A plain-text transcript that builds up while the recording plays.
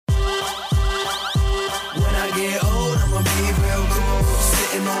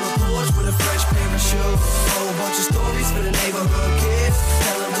show. Whole bunch of stories for the neighborhood kids.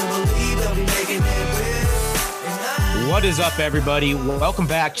 Tell them to believe they'll be making it real. What is up, everybody? Welcome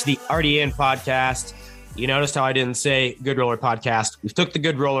back to the RDN podcast. You noticed how I didn't say Good Roller podcast. We took the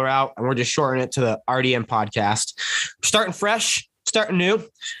Good Roller out and we're just shortening it to the RDN podcast. We're starting fresh, starting new.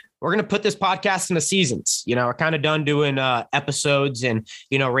 We're going to put this podcast into seasons. You know, we're kind of done doing episodes and,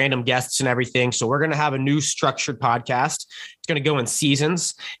 you know, random guests and everything. So we're going to have a new structured podcast. It's going to go in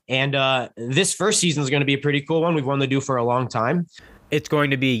seasons. And this first season is going to be a pretty cool one. We've wanted to do for a long time. It's going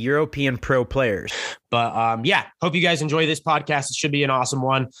to be European pro players. But yeah, hope you guys enjoy this podcast. It should be an awesome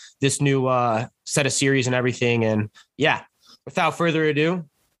one, this new set of series and everything. And yeah, without further ado,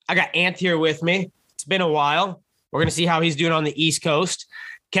 I got Ant here with me. It's been a while. We're going to see how he's doing on the East Coast.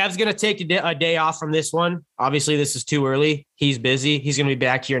 Kev's going to take a day off from this one. Obviously, this is too early. He's busy. He's going to be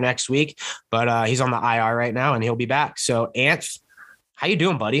back here next week, but he's on the IR right now, and he'll be back. So, Ant, how you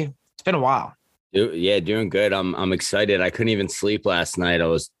doing, buddy? It's been a while. Yeah, doing good. I'm excited. I couldn't even sleep last night. I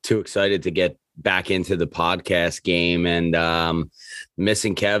was too excited to get back into the podcast game, and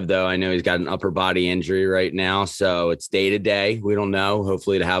missing Kev, though. I know he's got an upper body injury right now, so it's day to day. We don't know.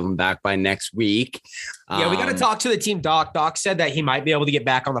 Hopefully to have him back by next week. Yeah, we got to talk to the team doc. Doc said that he might be able to get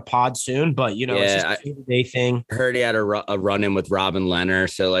back on the pod soon, but, you know, it's just a day thing. I heard he had a run-in with Robin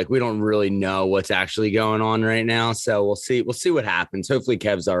Leonard, so, like, we don't really know what's actually going on right now, so we'll see. We'll see what happens. Hopefully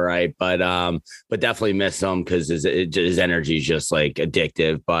Kev's all right, but definitely miss him because his energy is just, like,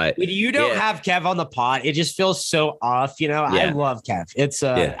 addictive. But you don't have Kev on the pod. It just feels so off, you know? Yeah. I love Kev. It's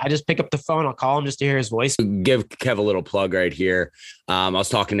I just pick up the phone. I'll call him just to hear his voice. Give Kev a little plug right here. I was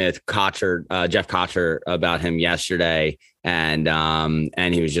talking to Jeff Kocher about him yesterday, and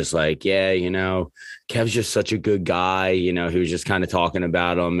he was just like, yeah, you know, Kev's just such a good guy. You know, he was just kind of talking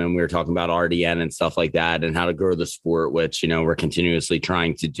about him, and we were talking about RDN and stuff like that and how to grow the sport, which, you know, we're continuously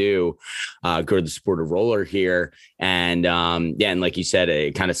trying to do, grow the sport of roller here. And and like you said,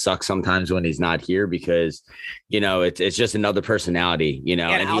 it kind of sucks sometimes when he's not here because, you know, it's just another personality, you know,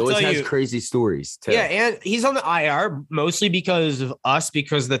 and he always has crazy stories too. Yeah, and he's on the IR mostly because of us,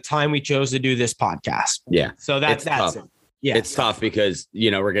 because the time we chose to do this podcast. Yeah. So that's tough. it. Yeah, it's tough because, you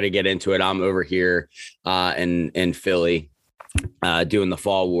know, we're going to get into it. I'm over here in Philly doing the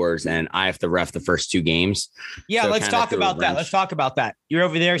Fall Wars, and I have to ref the first two games. Yeah, let's talk about that. Let's talk about that. You're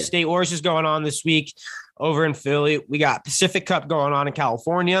over there. Yeah. State Wars is going on this week over in Philly. We got Pacific Cup going on in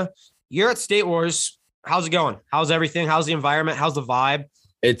California. You're at State Wars. How's it going? How's everything? How's the environment? How's the vibe?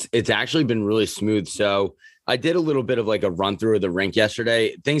 It's actually been really smooth. So I did a little bit of like a run through of the rink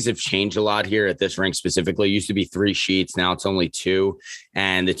yesterday. Things have changed a lot here at this rink specifically. It used to be 3 sheets. Now it's only 2.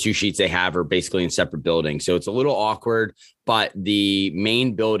 And the 2 sheets they have are basically in separate buildings. So it's a little awkward, but the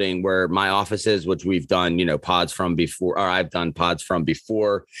main building where my office is, which we've done, you know, pods from before, or I've done pods from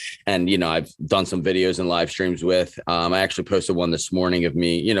before. And, you know, I've done some videos and live streams with, I actually posted one this morning of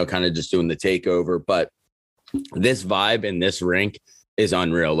me, you know, kind of just doing the takeover, but this vibe in this rink is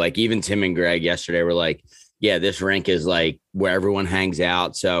unreal. Like even Tim and Greg yesterday were like, yeah, this rink is like where everyone hangs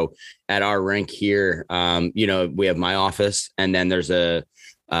out. So at our rink here, you know, we have my office, and then there's a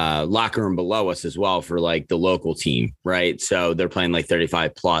locker room below us as well for like the local team. Right. So they're playing like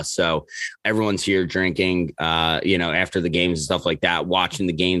 35 plus. So everyone's here drinking, you know, after the games and stuff like that, watching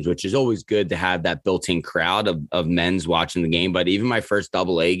the games, which is always good to have that built-in crowd of men's watching the game. But even my first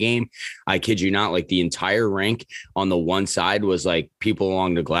AA game, I kid you not, like the entire rink on the one side was like people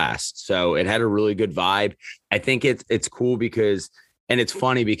along the glass. So it had a really good vibe. I think it's cool because, and it's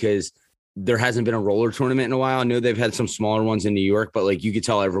funny because there hasn't been a roller tournament in a while. I know they've had some smaller ones in New York, but like you could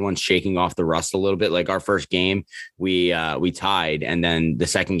tell everyone's shaking off the rust a little bit. Like our first game, we tied, and then the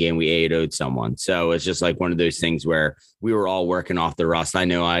second game we 8-0'd someone. So it's just like one of those things where we were all working off the rust. I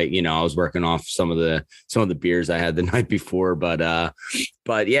know I was working off some of the beers I had the night before, but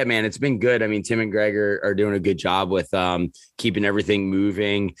yeah, man, it's been good. I mean, Tim and Greg are doing a good job with keeping everything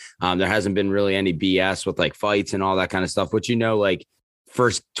moving. There hasn't been really any BS with like fights and all that kind of stuff, which, you know, like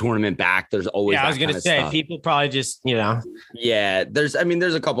first tournament back, there's always I was gonna say stuff. People probably just, you know, there's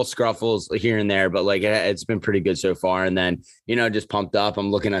a couple scruffles here and there, but like it's been pretty good so far. And then, you know, just pumped up. I'm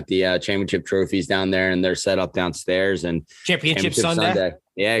looking at the championship trophies down there, and they're set up downstairs. And championship Sunday.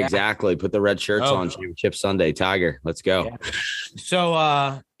 Yeah, exactly. Put the red shirts on. Championship Sunday. Tiger, let's go. Yeah. So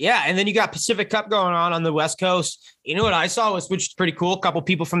and then you got Pacific Cup going on the West Coast. You know what I saw was, which is pretty cool, a couple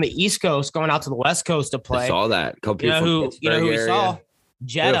people from the East Coast going out to the West Coast to play. I saw that. A couple people who we saw?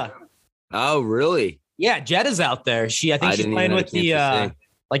 Jetta. Oh, really? Yeah, Jetta's out there. I think she's playing with the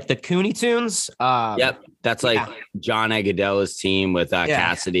like the Cooney Tunes. Yep, that's like John Agadella's team with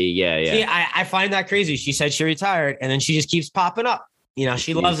Cassidy. Yeah. See, I find that crazy. She said she retired, and then she just keeps popping up. You know,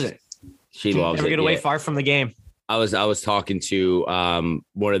 she loves it. She loves never it. get away Yeah. far from the game. I was talking to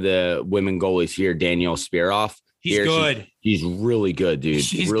one of the women goalies here, Danielle Spiroff. She's good. She's really good, dude.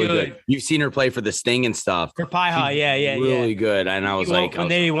 She's really good. You've seen her play for the Sting and stuff. For Pieha, yeah. Really good. And I was like, when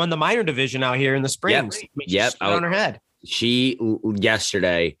they won the minor division out here in the spring. Yep. On her head.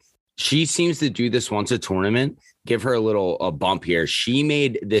 Yesterday, she seems to do this once a tournament. Give her a bump here. She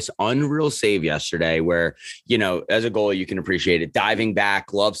made this unreal save yesterday where, as a goalie, you can appreciate it. Diving back,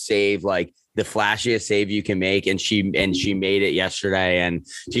 glove save, like the flashiest save you can make. And she made it yesterday. And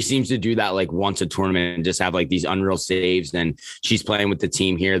she seems to do that like once a tournament and just have like these unreal saves. And she's playing with the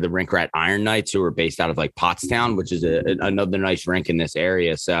team here, the rink rat Iron Knights, who are based out of like Pottstown, which is another nice rink in this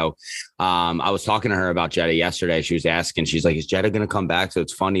area. So I was talking to her about Jetta yesterday. She was asking, she's like, is Jetta going to come back? So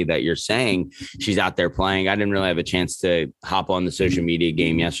it's funny that you're saying she's out there playing. I didn't really have a chance to hop on the social media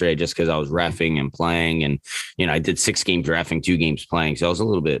game yesterday just because I was reffing and playing. And, I did 6 games reffing, 2 games playing. So I was a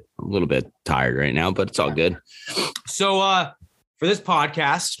little bit tired right now, but it's all good. So for this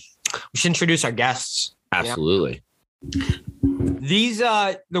podcast, we should introduce our guests. Absolutely. These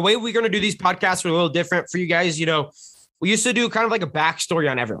the way we're going to do these podcasts are a little different for you guys. We used to do kind of like a backstory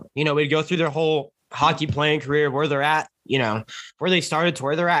on everyone. We'd go through their whole hockey playing career, where they're at, where they started to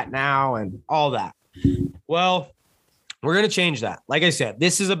where they're at now and all that. Well, we're going to change that. Like I said,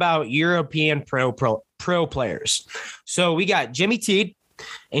 this is about European pro players. So we got Jimmy Teed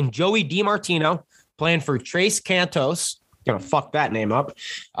and Joey DiMartino playing for Tres Cantos. Gonna fuck that name up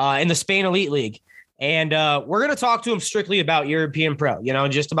in the Spain Elite League. And we're going to talk to him strictly about European pro,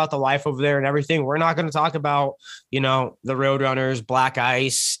 just about the life over there and everything. We're not going to talk about, the Roadrunners, Black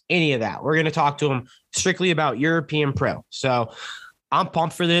Ice, any of that. We're going to talk to him strictly about European pro. So I'm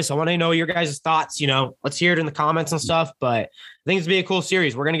pumped for this. I want to know your guys' thoughts. Let's hear it in the comments and stuff. But I think it's going to be a cool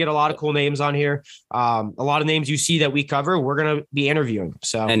series. We're going to get a lot of cool names on here. A lot of names you see that we cover, we're going to be interviewing.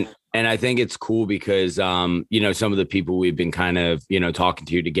 So And I think it's cool because, some of the people we've been kind of, talking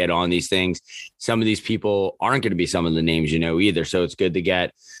to get on these things, some of these people aren't going to be some of the names, either. So it's good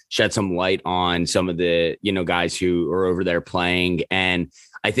to shed some light on some of the, guys who are over there playing. And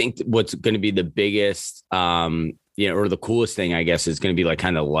I think what's going to be the biggest, or the coolest thing, I guess, is going to be like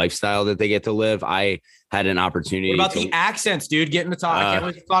kind of lifestyle that they get to live. I had an opportunity. What about the accents, dude? Getting to talk. I can't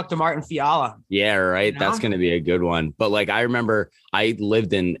wait to talk to Martin Fiala. Yeah, right. That's going to be a good one. But like, I remember I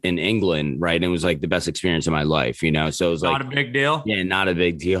lived in England, right? And it was like the best experience of my life, So it was not a big deal. Yeah, not a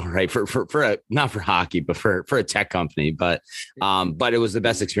big deal, right? For not for hockey, but for a tech company. But it was the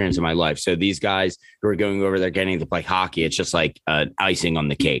best experience of my life. So these guys who are going over there getting to play hockey, it's just like icing on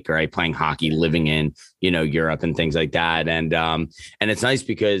the cake, right? Playing hockey, living in, Europe and things like that. And it's nice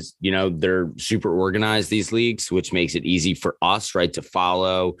because, they're super organized, these leagues, which makes it easy for us, right, to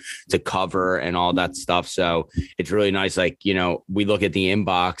follow, to cover and all that stuff. So it's really nice. Like, we look at the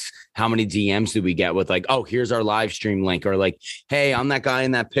inbox, how many DMs do we get with like, oh, here's our live stream link, or like, hey, I'm that guy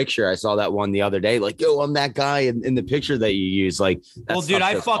in that picture. I saw that one the other day. Like, yo, I'm that guy in the picture that you use. Like, well, dude,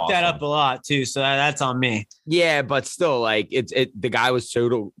 I fucked that up a lot too. So that's on me. Yeah, but still, like, the guy was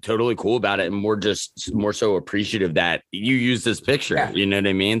totally cool about it. And we're just more so appreciative that you use this picture. Yeah. You know what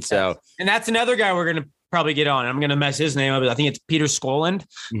I mean? So, and that's another guy we're going to probably get on. I'm going to mess his name up. I think it's Peter Skoland.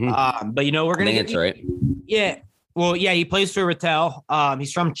 Mm-hmm. But we're going to get. That's right. Yeah. Well, yeah, he plays for Rattel.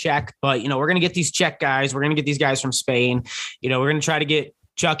 He's from Czech, but we're going to get these Czech guys. We're going to get these guys from Spain. We're going to try to get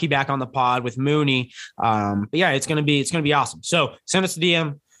Chucky back on the pod with Mooney. But yeah, it's going to be awesome. So send us a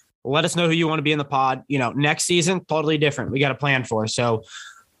DM. Let us know who you want to be in the pod. Next season, totally different. We got a plan for. So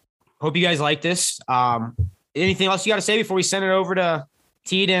hope you guys like this. Anything else you got to say before we send it over to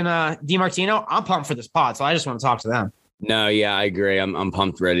Teed and DiMartino? I'm pumped for this pod, so I just want to talk to them. No, yeah, I agree. I'm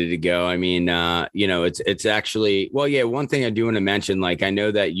pumped, ready to go. I mean, it's actually, well, yeah. One thing I do want to mention, like, I know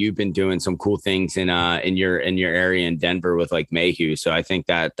that you've been doing some cool things in your area in Denver with like Mayhew. So I think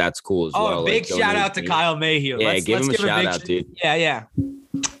that's cool as well. Oh, big shout out to Kyle Mayhew. Yeah, give him a shout out, dude. Yeah.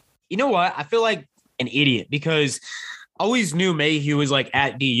 You know what? I feel like an idiot because I always knew Mayhew was like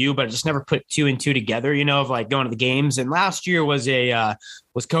at DU, but I just never put 2 and 2 together, of like going to the games. And last year was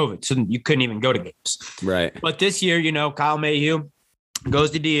COVID, so you couldn't even go to games. Right. But this year, Kyle Mayhew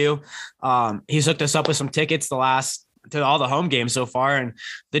goes to DU. He's hooked us up with some tickets to all the home games so far. And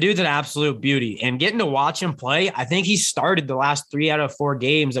the dude's an absolute beauty, and getting to watch him play. I think he started the last 3 out of 4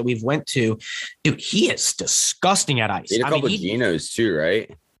 games that we've went to. Dude, he is disgusting at ice. He had a couple of Genos too, right?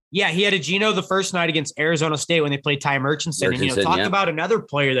 Yeah, he had a Geno the first night against Arizona State when they played Ty Murchison. And, talk about another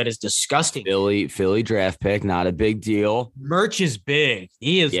player that is disgusting. Philly draft pick, not a big deal. Murch is big.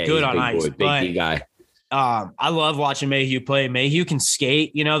 He is good on ice. Big guy. I love watching Mayhew play. Mayhew can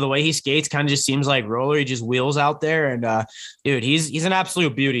skate. You know, the way he skates kind of just seems like roller. He just wheels out there. And dude, he's an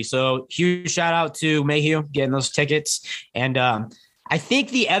absolute beauty. So huge shout out to Mayhew getting those tickets. And I think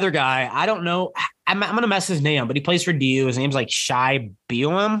the other guy, I don't know, I'm going to mess his name, but he plays for DU. His name's like Shai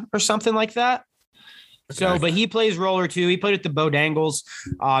Bielem or something like that. So, but he plays roller too. He played at the Bodangles.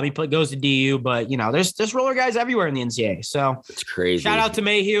 Goes to DU, but you know, there's roller guys everywhere in the NCAA. So it's crazy. Shout out to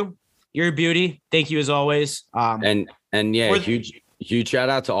Mayhew. You're a beauty. Thank you as always. And yeah, huge shout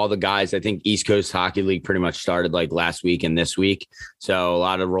out to all the guys. I think East Coast Hockey League pretty much started like last week and this week. So a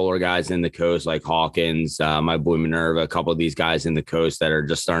lot of roller guys in the coast, like Hawkins, my boy Minerva, a couple of these guys in the coast that are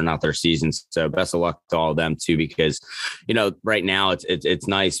just starting out their seasons. So best of luck to all of them too, because, you know, right now it's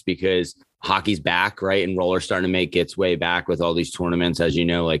nice because hockey's back, right? And roller starting to make its way back with all these tournaments, as you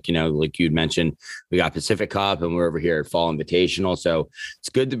know, like you'd mentioned, we got Pacific Cup and we're over here at Fall Invitational. So it's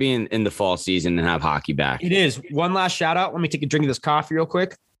good to be in the fall season and have hockey back. It is. One last shout out. Let me take a drink of this coffee real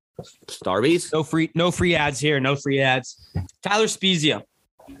quick. Starbies? No free ads here. No free ads. Tyler Spezia.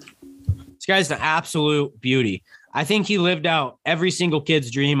 This guy's an absolute beauty. I think he lived out every single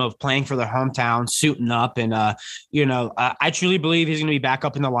kid's dream of playing for their hometown, suiting up. And, I truly believe he's going to be back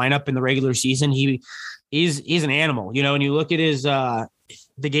up in the lineup in the regular season. He's an animal, you know, and you look at his, the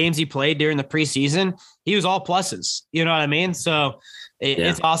games he played during the preseason, he was all pluses, you know what I mean? So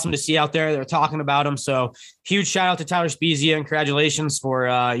it's awesome to see out there. They're talking about him. So huge shout out to Tyler Spezia and congratulations for,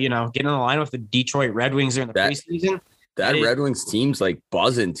 getting on the line with the Detroit Red Wings during the preseason. That Red Wings team's like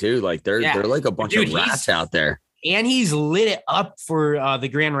buzzing too. Like they're like a bunch of rats out there. And he's lit it up for the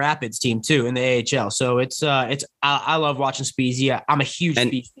Grand Rapids team too in the AHL. So I love watching Spezia. I'm a huge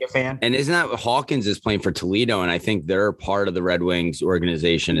Spezia fan. And isn't that Hawkins is playing for Toledo? And I think they're part of the Red Wings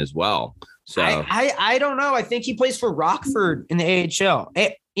organization as well. So I don't know. I think he plays for Rockford in the AHL.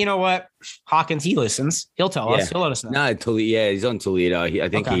 Hey, you know what? Hawkins, he listens. He'll tell us. He'll let us know. No, Toledo. He's on Toledo. I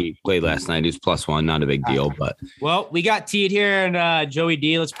think he played last night. He's +1. Not a big deal, but. Well, we got Teed here and Joey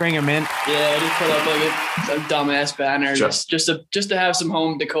D. Let's bring him in. Yeah, I just put up like a dumbass banner just to have some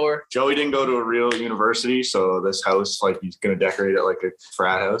home decor. Joey didn't go to a real university, so this house, like, he's gonna decorate it like a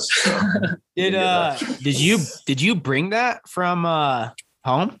frat house. So. Did you bring that from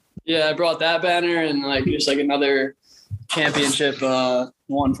home? Yeah, I brought that banner and like just like another championship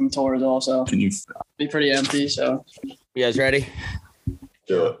one from Torres also. Can you be pretty empty? So you guys ready?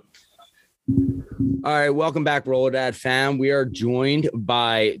 Do it. All right, welcome back, Roller Dad fam. We are joined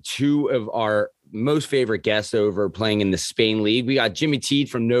by two of our most favorite guests over playing in the Spain League. We got Jimmy Teed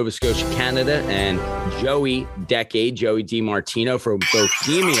from Nova Scotia, Canada, and Joey DiMartino from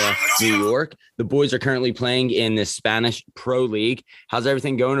Bohemia, New York. The boys are currently playing in the Spanish Pro League. How's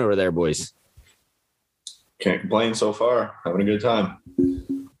everything going over there, boys? Can't complain so far. Having a good time.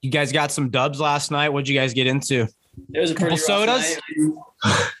 You guys got some dubs last night. What'd you guys get into? It was a pretty rough sodas.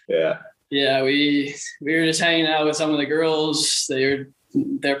 Night. Yeah. Yeah, we were just hanging out with some of the girls.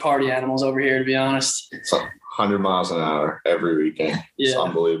 They're party animals over here, to be honest. It's 100 miles an hour every weekend. Yeah. It's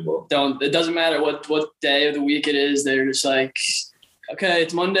unbelievable. It doesn't matter what day of the week it is. They're just like, okay,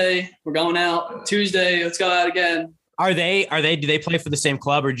 it's Monday. We're going out. Tuesday, let's go out again. Do they play for the same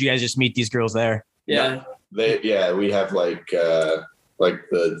club or do you guys just meet these girls there? Yeah. No, we have like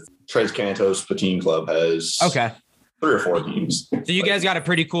the Tres Cantos Patine Club has 3 or 4 teams. So you guys got a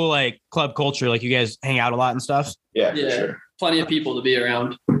pretty cool like club culture. Like you guys hang out a lot and stuff. Yeah, for sure. Plenty of people to be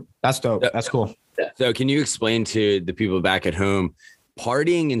around. That's dope. That's cool. Yeah. So can you explain to the people back at home,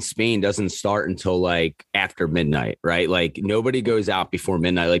 partying in Spain doesn't start until like after midnight, right? Like nobody goes out before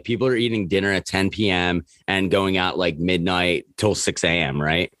midnight. Like people are eating dinner at 10 p.m. and going out like midnight till 6 a.m.,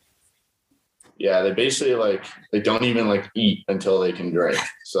 right? Yeah, they basically they don't even eat until they can drink.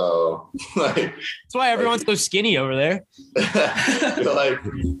 So that's why everyone's so skinny over there.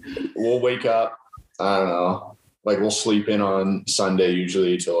 We'll wake up, I don't know, we'll sleep in on Sunday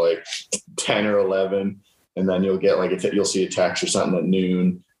usually till 10 or 11, and then you'll get you'll see a text or something at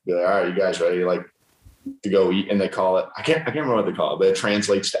noon. Be like, all right, you guys ready to go eat? And they call it, I can't remember what they call it, but it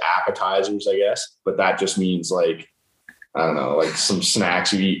translates to appetizers, I guess. But that just means I don't know, some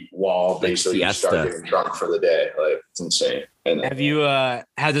snacks you eat while basically you start getting drunk for the day. It's insane. And have you,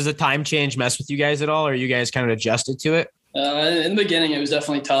 does the time change mess with you guys at all? Or are you guys kind of adjusted to it? In the beginning, it was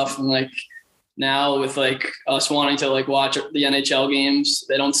definitely tough. And now with us wanting to watch the NHL games,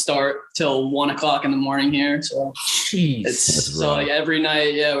 they don't start till 1 o'clock in the morning here. So it's so every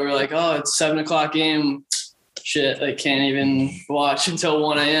night, we're oh, it's 7 o'clock game. Shit, I can't even watch until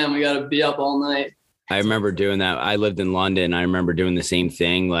 1 a.m. We got to be up all night. I remember doing that. I lived in London. I remember doing the same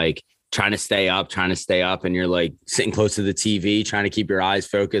thing. trying to stay up, and you're like sitting close to the TV, trying to keep your eyes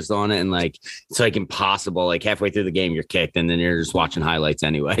focused on it. And like, it's like impossible. Like halfway through the game, you're kicked, and then you're just watching highlights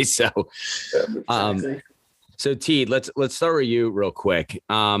anyway. So, so T, let's start with you real quick.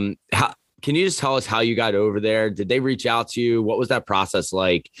 Can you just tell us how you got over there? Did they reach out to you? What was that process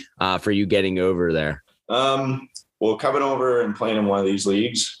like for you getting over there? Well, coming over and playing in one of these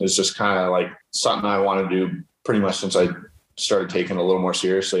leagues is just kind of like something I want to do pretty much since I started taking it a little more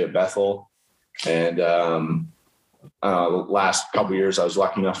seriously at Bethel. And the last couple of years, I was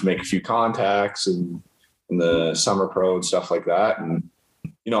lucky enough to make a few contacts and in the summer pro and stuff like that. And,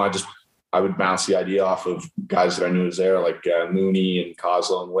 you know, I would bounce the idea off of guys that I knew was there, like Mooney and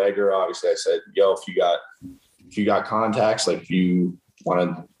Kozlo and Weger. Obviously, I said, yo, if you got contacts, like if you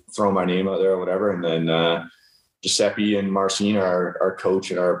want to throw my name out there or whatever. And then Giuseppe and Marcin, our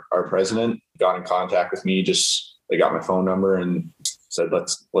coach and our president, got in contact with me. They got my phone number and said,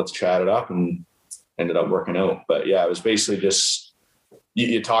 let's chat it up, and ended up working out. But yeah, it was basically just,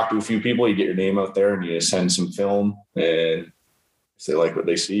 you talk to a few people, you get your name out there, and you send some film, and if they like what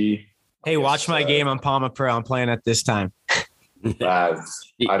they see. Hey, watch my game on Palma Pro. I'm playing at this time. I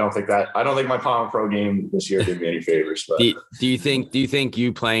don't think my Palma Pro game this year did me any favors. But do you think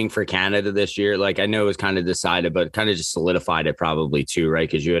you playing for Canada this year, like I know it was kind of decided, but kind of just solidified it probably too, right?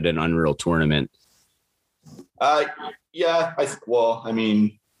 Because you had an unreal tournament. Yeah.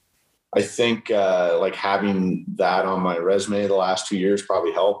 I think like having that on my resume the last 2 years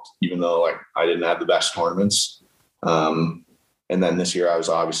probably helped, even though like I didn't have the best tournaments. And then this year I was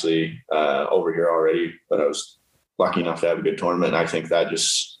obviously over here already, but I was lucky enough to have a good tournament. And I think that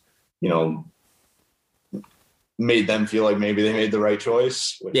just, you know, made them feel like maybe they made the right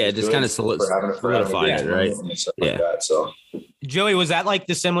choice. Yeah, just kind of solidified it, right? Yeah. Like that, so. Joey, was that like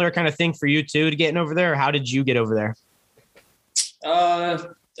the similar kind of thing for you too, to getting over there? Or how did you get over there? I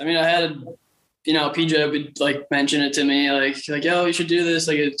mean, I had, you know, PJ would like mention it to me, like, yo, you should do this.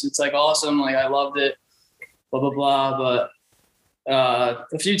 Like, it's like awesome. Like, I loved it, blah, blah, blah. But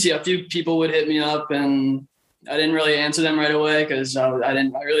a few people would hit me up, and I didn't really answer them right away because I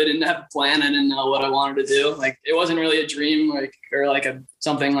really didn't have a plan. I didn't know what I wanted to do. Like, it wasn't really a dream, like, or like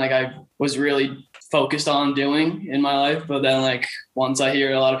something like I was really focused on doing in my life. But then like, once I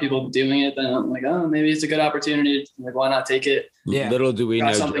hear a lot of people doing it, then I'm like, oh, maybe it's a good opportunity. Like, why not take it? Yeah. Little do we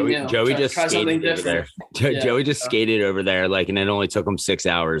know, Joey just skated over there. Joey just skated over there, like, and it only took him 6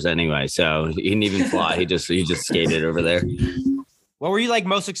 hours anyway. So he didn't even fly. He just skated over there. What were you like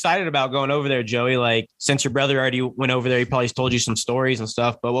most excited about going over there, Joey? Like, since your brother already went over there, he probably told you some stories and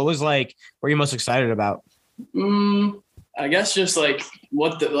stuff, but what was like, what were you most excited about? I guess just like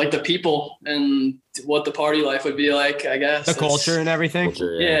what the people and what the party life would be like, I guess. The culture and everything.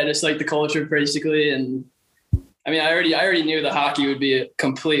 Yeah, just like the culture basically. And I mean, I already knew the hockey would be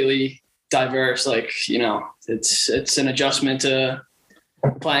completely diverse. Like, you know, it's an adjustment to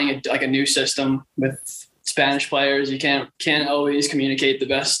playing a new system with Spanish players. You can't always communicate the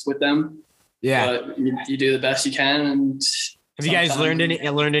best with them. Yeah, but you do the best you can. And have you guys learned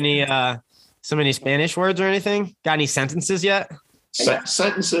any so many Spanish words or anything? Got any sentences yet?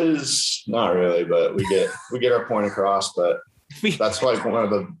 Sentences, not really, but we get our point across. But that's like one of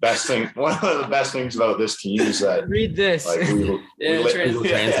the best things about this team is that read this. Like we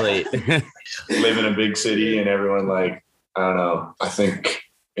translate. Live in a big city, and everyone, like, I don't know. I think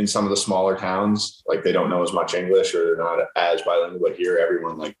in some of the smaller towns, like, they don't know as much English, or they're not as bilingual. But here,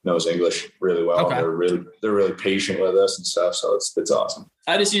 everyone like knows English really well. Okay. They're really patient with us and stuff. So it's awesome.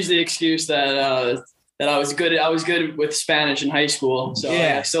 I just use the excuse that I was good with Spanish in high school. So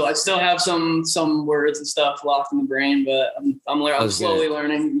yeah. I still have some words and stuff locked in the brain, but I'm slowly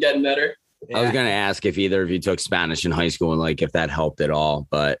learning and getting better. Yeah. I was going to ask if either of you took Spanish in high school and like if that helped at all,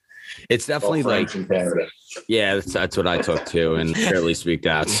 but it's definitely like, yeah, that's what I took too, and barely speak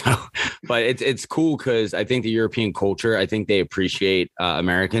that. So, but it's cool because I think the European culture, I think they appreciate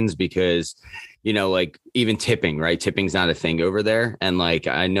Americans because, you know, like even tipping, right? Tipping's not a thing over there. And like,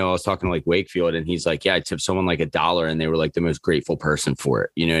 I know I was talking to like Wakefield, and he's like, yeah, I tipped someone like $1 and they were like the most grateful person for it.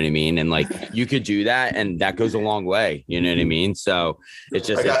 You know what I mean? And like, you could do that and that goes a long way. You know what I mean? So it's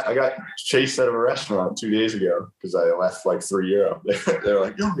just, I got chased out of a restaurant 2 days ago because I left like €3. They're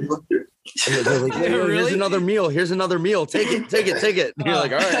like, yo, look here. They're like, hey, here's another meal. Here's another meal. Take it. And you're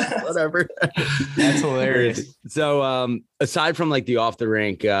like, all right, whatever. That's hilarious. So aside from like the off the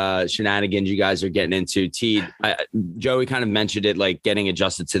rink shenanigans you guys are getting into, Joey kind of mentioned it, like getting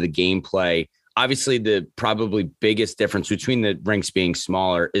adjusted to the gameplay. obviously the probably biggest difference between the rinks being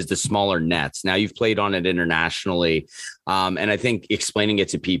smaller is the smaller nets. Now you've played on it internationally. And I think explaining it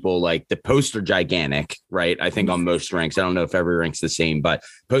to people, like the posts are gigantic, right? I think on most rinks, I don't know if every rink's the same, but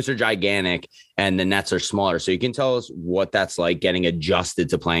posts are gigantic and the nets are smaller. So you can tell us what that's like getting adjusted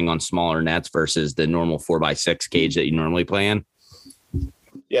to playing on smaller nets versus the normal 4x6 cage that you normally play in.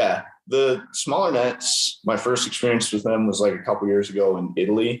 Yeah. The smaller nets, my first experience with them was like a couple years ago in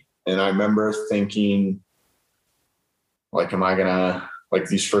Italy. And I remember thinking, like, am I going to, like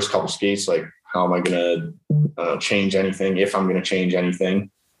these first couple skates, like, how am I going to change anything, if I'm going to change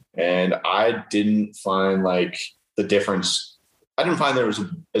anything? And I didn't find like the difference. I didn't find there was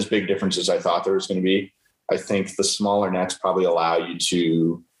as big difference as I thought there was going to be. I think the smaller nets probably allow you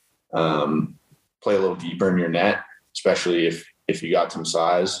to play a little deeper in your net, especially if you got some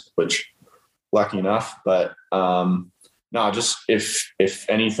size, which lucky enough. But no, just if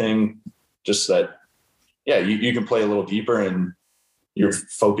anything, just that, yeah, you can play a little deeper and your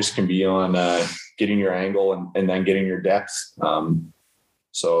focus can be on getting your angle and then getting your depth.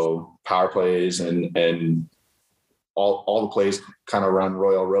 So power plays and all the plays kind of run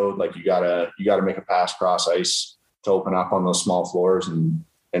Royal Road. Like you gotta make a pass cross ice to open up on those small floors and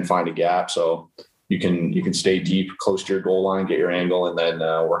find a gap. So you can stay deep close to your goal line, get your angle, and then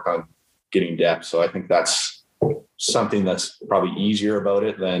work on getting depth. So I think that's something that's probably easier about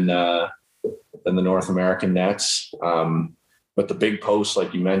it than the North American nets. But the big posts,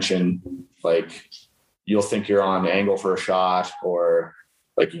 like you mentioned, like you'll think you're on angle for a shot or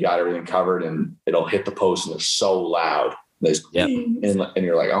like you got everything covered and it'll hit the post and they're so loud. Yep. And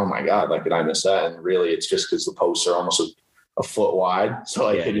you're like, oh my God, like, did I miss that? And really it's just because the posts are almost a foot wide. So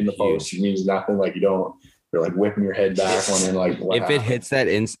like hitting the post means nothing. Like you're like whipping your head back wondering like what if happened.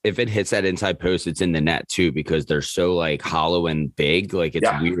 If it hits that inside post, it's in the net too, because they're so like hollow and big. Like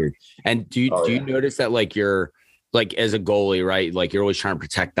it's weird. And do you notice that like you're like as a goalie, right? Like you're always trying to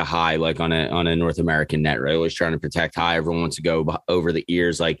protect the high, like on a North American net, right? Always trying to protect high. Everyone wants to go over the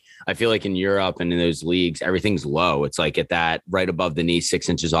ears. Like I feel like in Europe and in those leagues, everything's low. It's like at that right above the knee, 6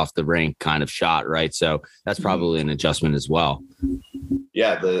 inches off the rink kind of shot, right? So that's probably an adjustment as well.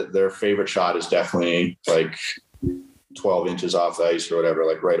 Yeah, their favorite shot is definitely like 12 inches off the ice or whatever,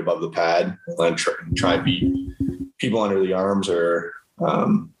 like right above the pad, and then try and beat people under the arms or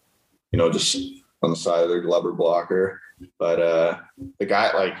just on the side of their blubber blocker. But the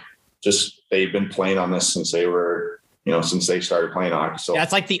guy, like, just they've been playing on this since they were, since they started playing hockey. So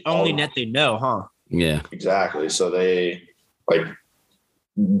that's like the only net they know, huh? Yeah, exactly. So they like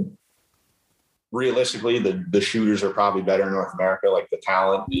realistically, the shooters are probably better in North America. Like the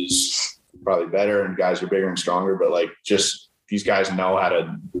talent is probably better and guys are bigger and stronger, but like just these guys know how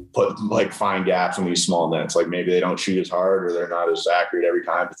to find gaps in these small nets. Like maybe they don't shoot as hard or they're not as accurate every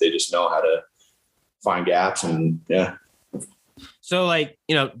time, but they just know how to find gaps. And yeah. So like,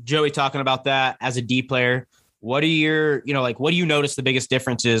 Joey talking about that as a D player, what are your, what do you notice the biggest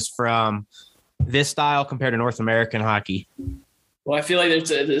differences from this style compared to North American hockey? Well, I feel like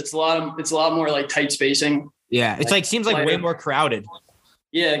it's a lot more like tight spacing. Yeah. It's like seems like way more crowded.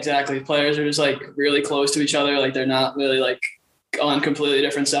 Yeah, exactly. Players are just like really close to each other. Like they're not really like on completely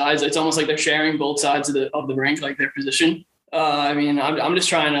different sides. It's almost like they're sharing both sides of the rink, like their position. I'm just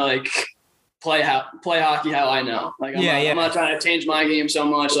trying to like play hockey how I know. Like I'm not trying to change my game so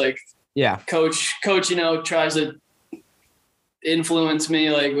much. Like coach, tries to influence me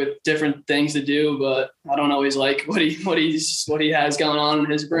like with different things to do, but I don't always like what he has going on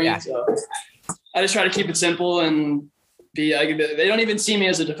in his brain. Yeah. So I just try to keep it simple and be like, they don't even see me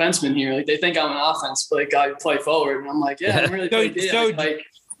as a defenseman here. Like they think I'm an offense, but like I play forward and I'm like, yeah, I'm really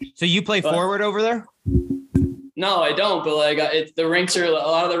So you play forward over there? No, I don't. But like a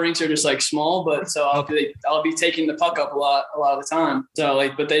lot of the rinks are just like small, but so I'll be taking the puck up a lot of the time. So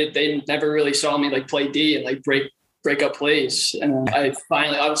like, but they never really saw me like play D and like break up plays. And I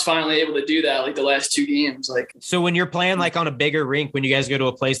was finally able to do that like the last 2 games. Like, so when you're playing like on a bigger rink, when you guys go to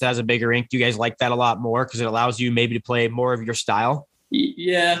a place that has a bigger rink, do you guys like that a lot more? Cause it allows you maybe to play more of your style.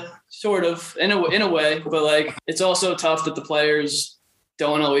 Yeah, sort of in a way, but like, it's also tough that the players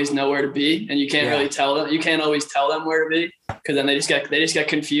don't always know where to be. And you can't really tell them, you can't always tell them where to be. Cause then they just get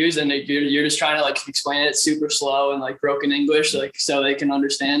confused and you're just trying to like explain it super slow and like broken English, like, so they can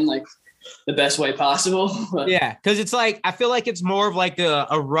understand like the best way possible. Yeah. Cause it's like, I feel like it's more of like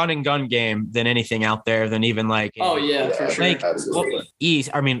a run and gun game than anything out there than even like, for sure. Like,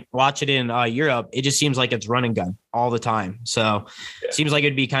 watch it in Europe. It just seems like it's run and gun all the time. So it seems like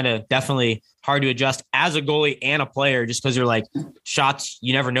it'd be kind of definitely hard to adjust as a goalie and a player, just cause you're like shots,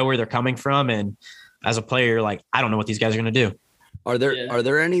 you never know where they're coming from. And as a player, you're like, I don't know what these guys are going to do. Are there Yeah. are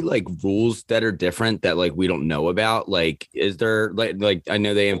there any like rules that are different that like we don't know about? Like, is there like I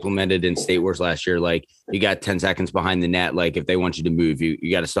know they implemented in State Wars last year, like you got 10 seconds behind the net. Like if they want you to move, you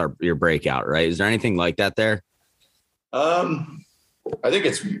got to start your breakout, right? Is there anything like that there? I think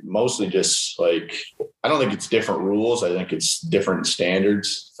it's mostly just like, I don't think it's different rules. I think it's different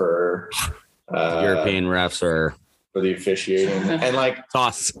standards for European refs or for the officiating, and like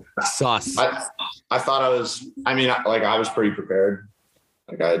sauce. I thought I was pretty prepared.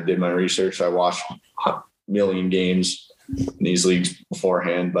 Like I did my research. I watched a million games in these leagues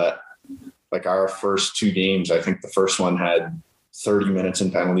beforehand, but like our first two games, I think the first one had 30 minutes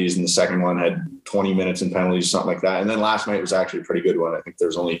in penalties and the second one had 20 minutes in penalties, something like that. And then last night was actually a pretty good one. I think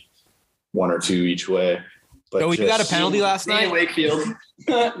there's only one or two each way. But So you got a penalty last Me and night? Wakefield.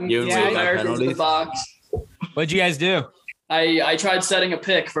 You and Two Wake got Americans in the penalties? box. What'd you guys do? I tried setting a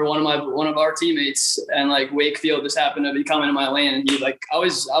pick for one of our teammates, and like Wakefield just happened to be coming in my lane, and he like I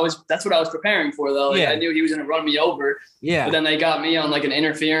was that's what I was preparing for though. Like, Yeah. I knew he was gonna run me over, Yeah. but then they got me on like an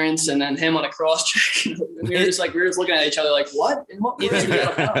interference, and then him on a cross check. we were just looking at each other like, what? And what? Where is he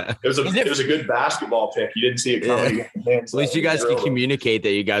at about? it was a good basketball pick. You didn't see it coming. At least you guys can communicate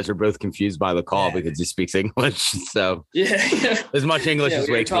that you guys are both confused by the call because he speaks English. So Yeah, as much English yeah. as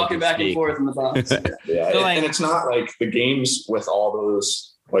We were Wakefield talking can back and speak. forth in the box. Yeah, So, like- and it's not like the games with all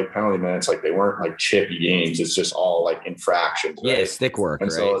those like penalty minutes, like they weren't like chippy games. It's just all like infractions. Yeah, right? stick work,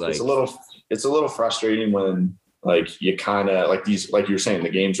 And right? so Like, it's a little frustrating when like you kind of like these, like you were saying, the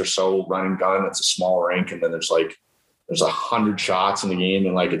games are so run and gun. It's a small rink, and then there's 100 shots in the game,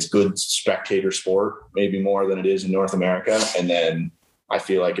 and like it's good spectator sport, maybe more than it is in North America. And then I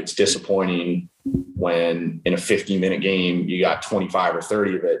feel like it's disappointing when in a 50-minute game you got 25 or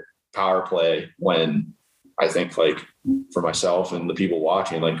 30 of it power play, when I think like for myself and the people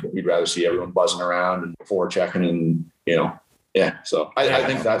watching, like we'd rather see everyone buzzing around and forward checking and, yeah. So I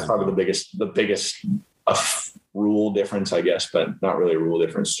think that's probably the biggest rule difference, I guess, but not really a rule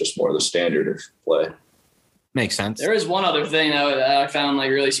difference, just more the standard of play. Makes sense. There is one other thing that I found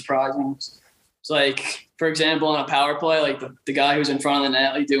like really surprising. It's like, for example, on a power play, like the guy who's in front of the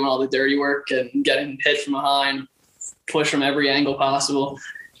net, like doing all the dirty work and getting hit from behind, push from every angle possible.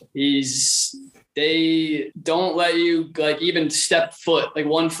 They don't let you like even step foot, like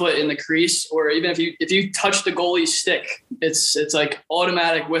 1 foot in the crease, or even if you touch the goalie's stick, it's like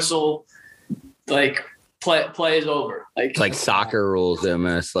automatic whistle, like play is over. it's like soccer rules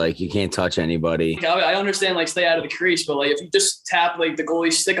almost. Like you can't touch anybody. I understand like stay out of the crease, but like if you just tap like the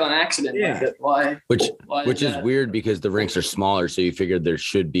goalie's stick on accident, Yeah. like, why Which is that? weird because the rinks are smaller, so you figured there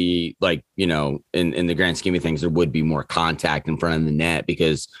should be like, in the grand scheme of things, there would be more contact in front of the net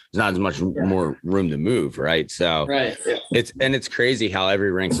because there's not as much more room to move, right? So Right. Yeah. it's crazy how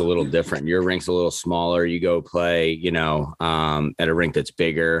every rink's a little different. Your rink's a little smaller. You go play, at a rink that's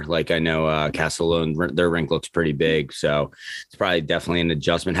bigger. Like I know Castellone, their rink looks pretty big, so it's probably definitely an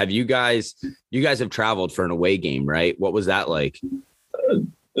adjustment. Have you guys have traveled for an away game, right? What was that like? It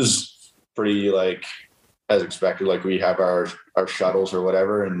was pretty like as expected. Like we have our shuttles or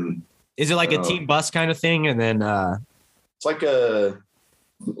whatever, and Is it like a team bus kind of thing? And then it's like a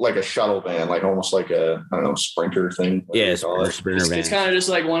shuttle van, like almost like a, I don't know, sprinter thing. What do Yeah, you call it? sprinter van. It's kind of just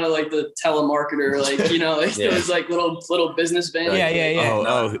like one of like the telemarketer, like Yeah. those like little business vans. Yeah.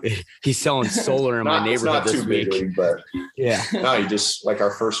 Oh, he's selling solar in my It's neighborhood not this too week. big, but yeah. no, you just like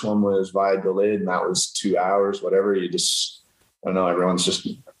our first one was via the lid, and that was 2 hours, whatever. You just, I don't know, everyone's just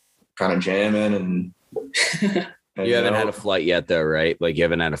kind of jamming and You haven't had a flight yet, though, right? Like you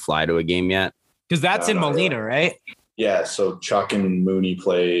haven't had to fly to a game yet. Because that's in No, not Molina, right? Yeah, so Chuck and Mooney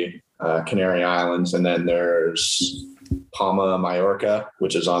play Canary Islands, and then there's Palma, Mallorca,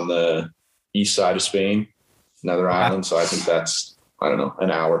 which is on the east side of Spain, another island. So I think that's, I don't know, an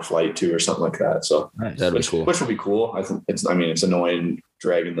hour flight too or something like that. So That'd be cool. which will be cool. I think it's annoying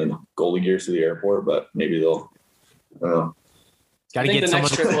dragging the goalie gear to the airport, but maybe they'll, I don't know. Got I to think get the someone.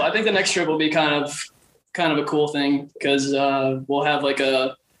 next trip. I think the next trip will be kind of a cool thing because we'll have like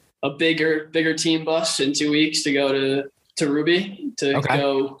a bigger team bus in 2 weeks to go to Ruby to Okay.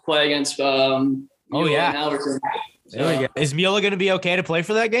 go play against. Oh, yeah. and Alberton. There we go. Is Mila going to be okay to play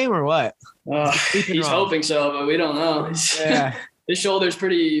for that game or what? He's wrong. hoping so, but we don't know. Yeah. His shoulder's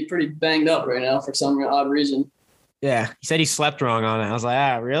pretty banged up right now for some odd reason. Yeah. He said he slept wrong on it. I was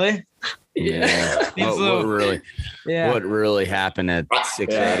like, really? Yeah. He's what so- really? Yeah. What really happened at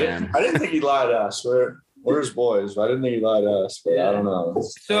 6 Yeah, a.m.? I didn't think he lied to us. We're his boys, but I didn't think he lied to us. But I don't know.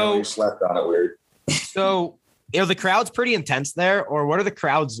 So- he slept on it weird. So, the crowd's pretty intense there, or what are the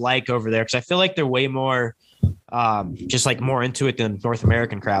crowds like over there? Because I feel like they're way more, just like more into it than North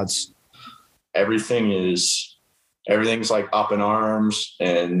American crowds. Everything is everything's like up in arms,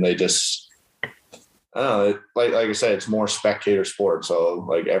 and they just, I don't know, like I said, it's more spectator sport. So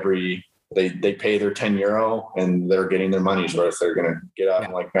like they pay their €10 and they're getting their money's worth. They're going to get up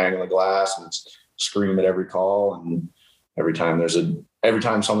and like bang on the glass and scream at every call. And every time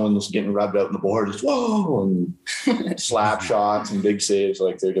someone's getting rubbed out in the board, it's whoa, and slap shots and big saves.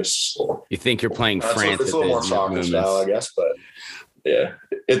 Like they're just, you think you're playing France. It's a little more soccer style, I guess, but yeah,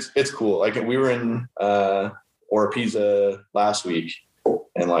 it's cool. Like we were in Oropesa last week,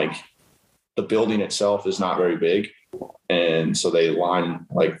 and like the building itself is not very big. And so they line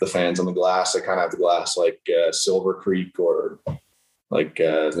like the fans on the glass. They kind of have the glass like Silver Creek or like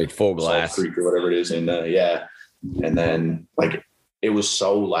full glass Creek or whatever it is. And yeah. And then like it was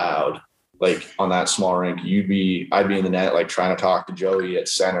so loud, like on that small rink, I'd be in the net, like trying to talk to Joey at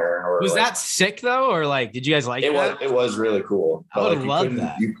center. Or was like, that sick though? Or like, did you guys like that? It was really cool. I would love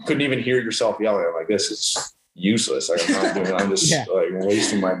that. You couldn't even hear yourself yelling. I'm like, this is useless. Like, I'm just like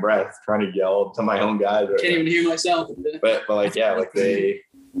wasting my breath trying to yell to my own guys. Can't even hear myself. But like, yeah, like they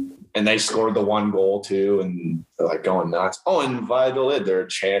scored the one goal too, and they're like going nuts. Oh, and Valladolid, they're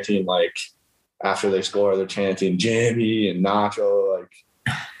chanting like after they score, they're chanting Jimmy and Nacho, like.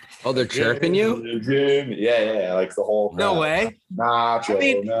 Oh, they're chirping you? Jimmy. Yeah, like the whole crowd. No way.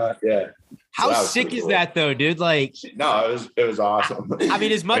 Nacho, yeah. How sick is that though, dude? Like, no, it was awesome. I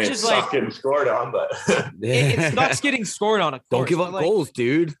mean, as much as like getting scored on, but it sucks getting scored on a course. Don't give up goals,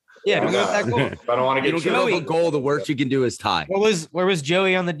 dude. Yeah, don't give up that goal. If I don't want to get give up a goal, the worst you can do is tie. Where was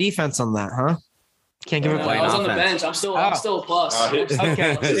Joey on the defense on that, huh? Can't give it. I was on the bench. I'm still a plus.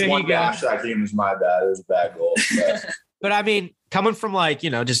 Okay, his one dash that game was my bad. It was a bad goal. But I mean, coming from like,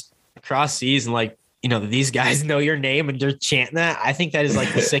 just across seas and like, these guys know your name and they're chanting that. I think that is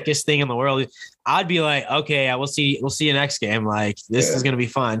like the sickest thing in the world. I'd be like, okay, we'll see you next game. Like this is gonna be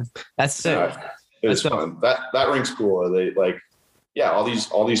fun. That's sick. It was fun. That rink's cool. They like, all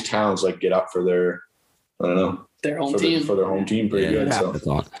these towns like get up for their, I don't know, their home team for their home team. Pretty good. So. That's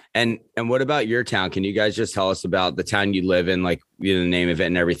awesome. And what about your town? Can you guys just tell us about the town you live in, like the name of it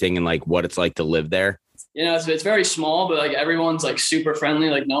and everything, and like what it's like to live there? It's very small, but like everyone's like super friendly.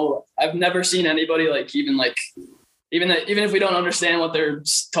 Like, no, I've never seen anybody like even if we don't understand what they're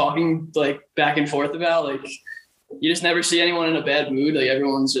talking like back and forth about, like you just never see anyone in a bad mood. Like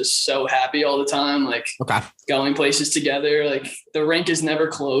everyone's just so happy all the time. Like going places together. Like the rink is never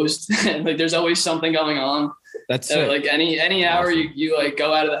closed, and like there's always something going on. That's like any hour you like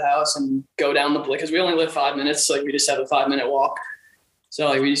go out of the house and go down the block, because we only live 5 minutes. So, like we just have a 5-minute walk. So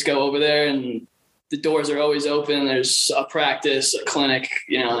like we just go over there and the doors are always open. There's a practice, a clinic,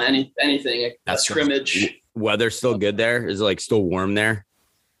 anything, a scrimmage. Weather's still good there? Is it like still warm there?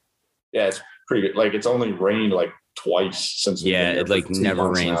 Yeah, it's pretty good. Like it's only rained like twice since. Yeah, it like never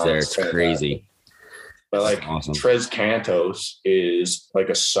rains there. It's crazy. But like awesome. Tres Cantos is like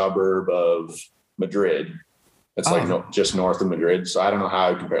a suburb of Madrid. It's like just north of Madrid. So I don't know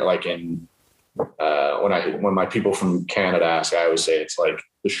how I compare. Like in when my people from Canada ask, I always say it's like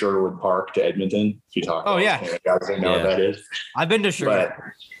the Sherwood Park to Edmonton. If you talk, Canada guys, they know what that is. I've been to Sherwood.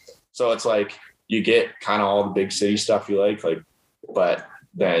 So it's like you get kind of all the big city stuff you like, but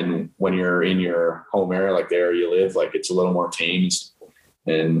then when you're in your home area, like the area you live, like it's a little more tame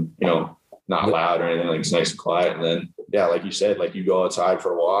and not loud or anything. Like it's nice and quiet. And then like you said, like you go outside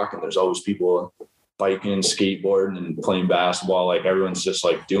for a walk and there's always people biking, skateboarding, and playing basketball. Like everyone's just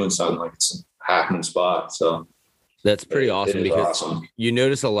like doing something. Like it's a happening spot. So that's pretty awesome because you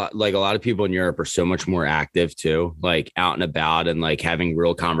notice a lot of people in Europe are so much more active too, like out and about and like having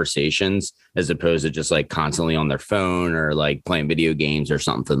real conversations as opposed to just like constantly on their phone or like playing video games or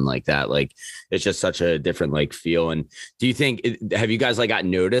something like that. Like it's just such a different like feel. And do you think, have you guys like got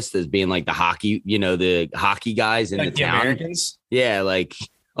noticed as being like the hockey guys in like the town? Americans? Yeah. Like,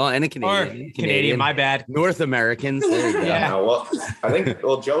 and a Canadian, my bad. North Americans. There you go. Yeah. Well, I think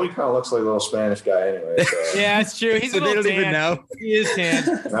Joey kind of looks like a little Spanish guy anyway. So. Yeah, it's true. He's so they don't even know. He is tan.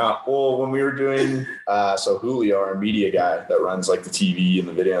 Well, when we were doing Julio, our media guy that runs like the TV and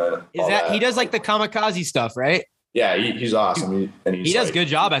the video, is that he does like the kamikaze stuff, right? Yeah, he's awesome. He does a good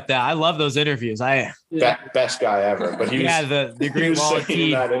job at that. I love those interviews. Best guy ever. But he was the Great Wall of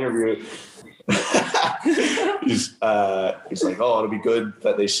Tea. That interview. he's like, it'll be good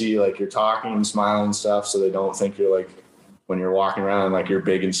that they see like you're talking and smiling and stuff, so they don't think you're like when you're walking around like you're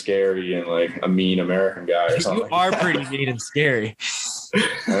big and scary and like a mean American guy or something. You are pretty mean and scary.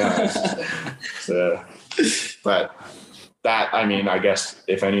 But that, I mean, I guess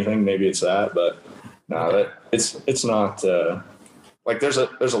if anything, maybe it's that, but no, that it's not like there's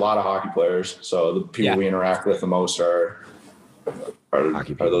a lot of hockey players, so the people we interact with the most are are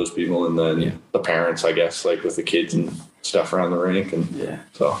those people, and then the parents, I guess, like with the kids and stuff around the rink, and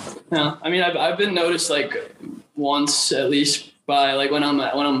so. Yeah, I mean, I've been noticed like once at least by like when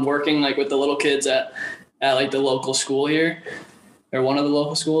I'm working like with the little kids at like the local school here, or one of the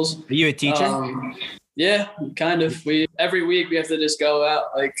local schools. Are you a teacher? Yeah, kind of. Every week we have to just go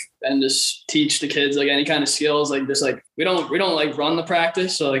out like and just teach the kids like any kind of skills. Like just like we don't like run the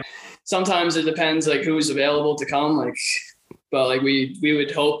practice. So like sometimes it depends like who's available to come. Like, but like we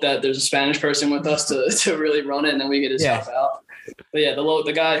would hope that there's a Spanish person with us to really run it, and then we get his stuff out. But yeah,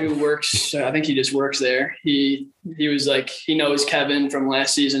 the guy who works, I think he just works there. He was like, he knows Kevin from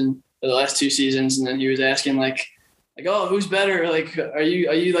last season, or the last 2 seasons, and then he was asking like, oh, who's better? Like, are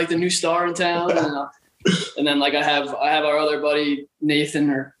you like the new star in town? And then like I have our other buddy Nathan,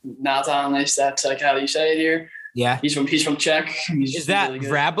 or Nathan, that's like how you say it here. Yeah, he's from Czech. Is that really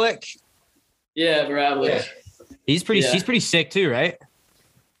Vrablik? Yeah, Vrablik. Yeah. He's pretty sick too, right?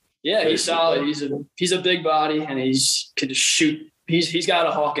 Yeah, he's solid. He's a big body, and could just shoot. He's got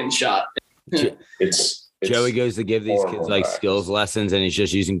a Hawkins shot. It's Joey goes to give these kids like skills lessons, and he's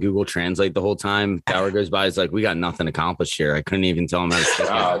just using Google Translate the whole time. Hour goes by, it's like, we got nothing accomplished here. I couldn't even tell him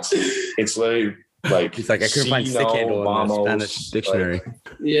how to stick it's literally like, he's like, I couldn't find stick handle in the Spanish dictionary.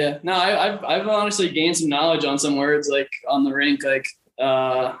 Yeah, no, I've honestly gained some knowledge on some words like on the rink, like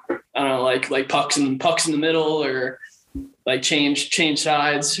I don't know, like pucks in the middle, or like change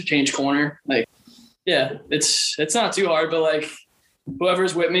sides, change corner. Like, yeah, it's not too hard, but like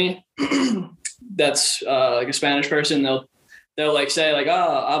whoever's with me, that's like a Spanish person, they'll like say like,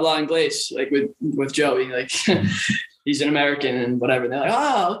 habla inglés, like with Joey, like he's an American and whatever. And they're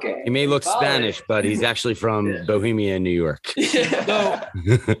like, okay. He may look Spanish, but he's actually from Bohemia, New York. So,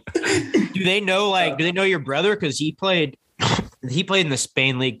 do they know your brother? Because he played in the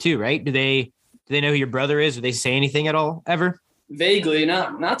Spain league too, right? Do they know who your brother is? Do they say anything at all ever? Vaguely,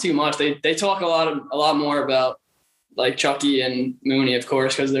 not too much. They talk a lot more about like Chucky and Mooney, of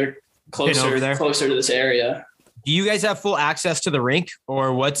course, because they're closer to this area. Do you guys have full access to the rink,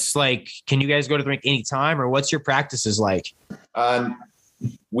 or what's like, can you guys go to the rink anytime, or what's your practices like?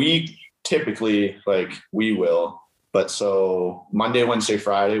 We typically we will, but so Monday, Wednesday,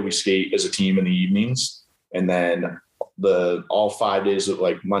 Friday, we skate as a team in the evenings, and then all 5 days of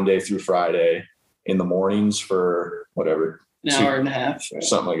like Monday through Friday in the mornings for whatever, an hour and a half, right?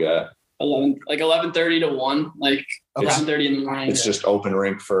 Something like that. 11:30 to 1, like 11:30 in the morning. It's just open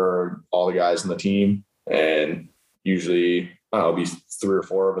rink for all the guys in the team, and usually it'll be 3 or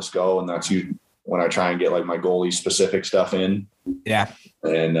 4 of us go, and that's when I try and get like my goalie specific stuff in. Yeah.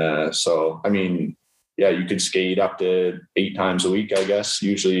 And so I mean, yeah, you could skate up to 8 times a week, I guess.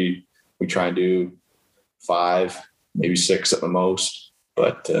 Usually we try and do 5, maybe 6 at the most.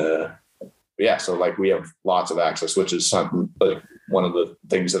 But yeah, so like we have lots of access, which is something like one of the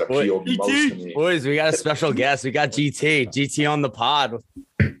things that appealed most to me. Boys, we got a special guest. We got GT on the pod.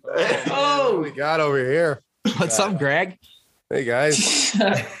 Oh, we got over here. What's up, Greg? Hey guys.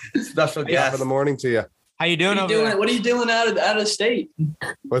 Special guest. Top of the morning to you. How you doing over there? What are you doing out of state?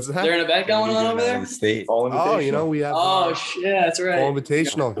 What's that? Is there an event going on over there? State. Oh, we have. Yeah, that's right. Fall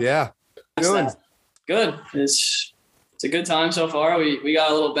Invitational. Yeah. Good. It's a good time so far. We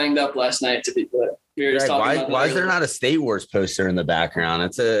got a little banged up last night, to be clear. We were just talking about why is there not a State Wars poster in the background?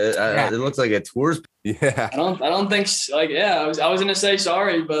 It's it looks like a tours. Yeah. I don't think I was gonna say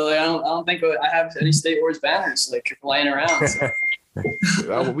sorry, but like, I don't think I have any State Wars banners like laying around.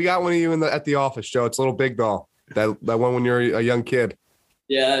 So. We got one of you at the office, Joe. It's a little big doll. That one when you're a young kid.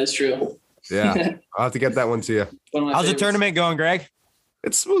 Yeah, that is true. Yeah, I'll have to get that one to you. How's the tournament going, Greg?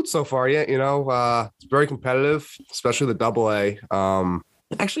 It's smooth so far. Yeah, it's very competitive, especially the AA.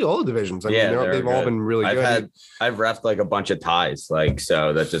 Actually, all the divisions. I mean, they've all been really good. I've reffed like a bunch of ties,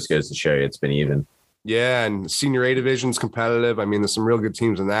 so that just goes to show you it's been even. Yeah, and Senior A division's competitive. I mean, there's some real good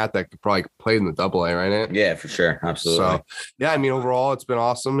teams in that could probably play in the AA, right, Ant? Yeah, for sure. Absolutely. So, yeah, I mean, overall, it's been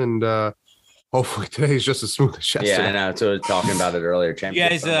awesome, and hopefully today's just as smooth as yesterday. Yeah, I know. So we were talking about it earlier. You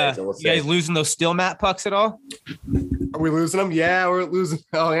guys losing those steel mat pucks at all? Are we losing them? Yeah, we're losing.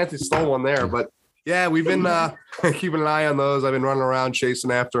 Oh, Anthony stole one there, but yeah, we've been keeping an eye on those. I've been running around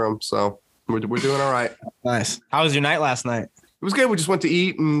chasing after them, so we're doing all right. Nice. How was your night last night? It was good. We just went to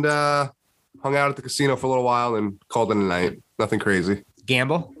eat and hung out at the casino for a little while and called it a night. Nothing crazy.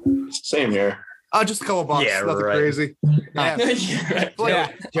 Gamble? Same here. Just a couple bucks. Yeah, nothing right. crazy.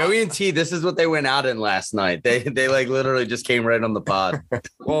 Yeah. Joey and T, this is what they went out in last night. They like literally just came right on the pod.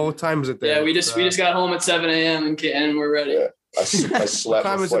 Well, what time is it there? Yeah, we just got home at 7 a.m. and we're ready. Yeah. I slept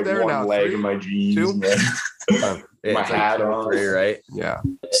with like one leg in my jeans. Yeah, my it's hat like on. 3, right? Yeah.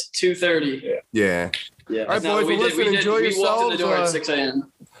 It's 2:30. Yeah. Yeah. All right, boys, well, listen, enjoy We walked in the yourselves, door at 6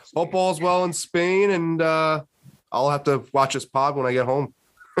 a.m. Hope all's well in Spain, and I'll have to watch this pod when I get home.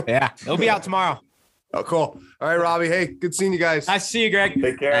 Yeah, it'll be out tomorrow. Oh, cool. All right, Robbie. Hey, good seeing you guys. Nice to see you, Greg.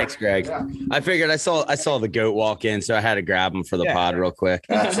 Take care. Thanks, Greg. Yeah. I figured I saw the goat walk in, so I had to grab him for the Yeah. pod real quick.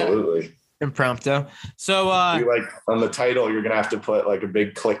 Absolutely. Impromptu. So You, like on the title, you're gonna have to put like a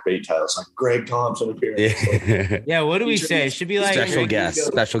big clickbait title. It's like Greg Thompson appearance. Yeah. yeah, what do we say? It should be like Special Greg, guest.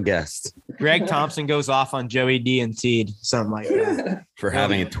 Special guest Greg Thompson goes off on Joey D and Teed, something like that. for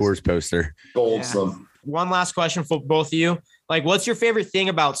having a tours poster. Golds Yeah. them. One last question for both of you. Like, what's your favorite thing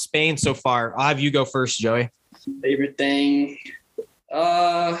about Spain so far? I'll have you go first, Joey. Favorite thing.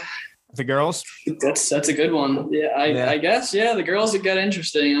 The girls? That's a good one. Yeah, Yeah. I guess. Yeah, the girls that get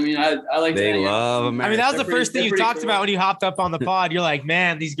interesting. I mean, I like. to They hang out. love I America. mean, that was the They're first thing pretty- you they're talked pretty about cool. when you hopped up on the pod. You're like,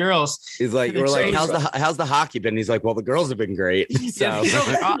 man, these girls. He's like, we're like, how's the hockey been? He's like, well, the girls have been great. So Yeah, these girls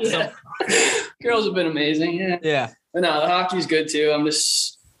are awesome. Yeah. Girls have been amazing. Yeah. Yeah. But no, the hockey's good too.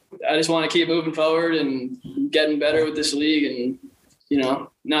 I just want to keep moving forward and getting better with this league, and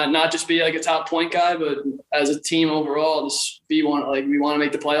not just be like a top point guy, but as a team overall, just be one. Like we want to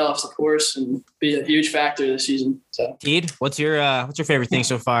make the playoffs, of course, and be a huge factor this season. So Teed, what's your favorite thing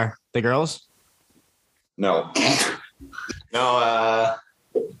so far? The girls? No. No,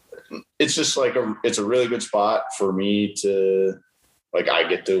 it's just like it's a really good spot for me to like I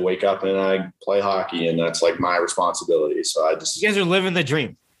get to wake up and I play hockey, and that's like my responsibility. So I just You guys are living the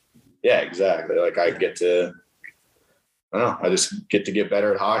dream. yeah, exactly. Like I get to I don't know, I just get to get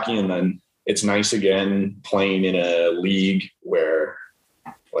better at hockey, and then it's nice again playing in a league where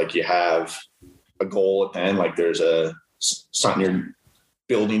like you have a goal at the end, like there's something you're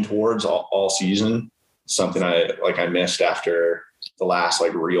building towards all season. Something I missed after the last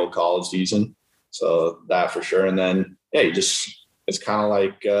like real college season. So that for sure. And then yeah, it's kind of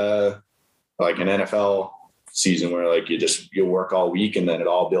like an NFL season where like you work all week and then it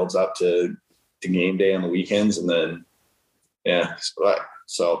all builds up to game day on the weekends. And then yeah,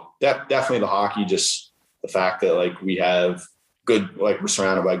 so definitely the hockey, just the fact that like we have good, like we're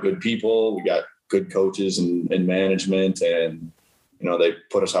surrounded by good people, we got good coaches and management, and they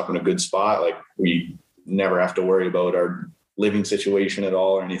put us up in a good spot. Like we never have to worry about our living situation at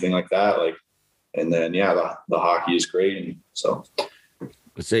all or anything like that. Like, and then, yeah, the hockey is great. And so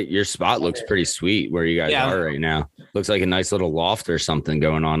let's say your spot looks pretty sweet where you guys Yeah. are right now. Looks like a nice little loft or something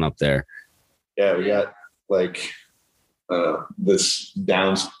going on up there. yeah, we got like this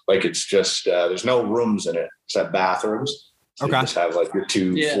downs, like it's just, there's no rooms in it except bathrooms. So Okay. you just have like your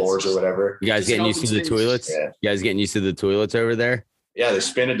two Yeah, floors or whatever. You guys It's getting an used to the open space. toilets? Yeah. You guys getting used to the toilets over there? Yeah. They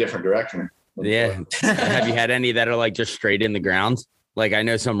spin a different direction. Yeah. Have you had any that are like just straight in the ground? Like I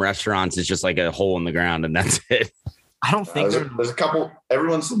know some restaurants, it's just like a hole in the ground and that's it. I don't think There's a couple, I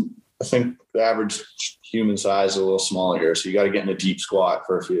think the average human size is a little smaller here. So you got to get in a deep squat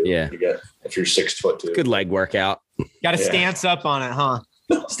for a few. Yeah. If you're 6'2". Good leg workout. got to Yeah. stance up on it, huh?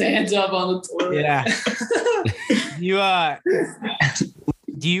 stands up on the toilet. Yeah. How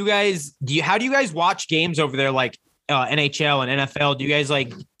do you guys watch games over there, like NHL and NFL? Do you guys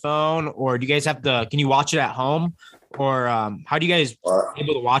like phone, or do you guys can you watch it at home, or how do you guys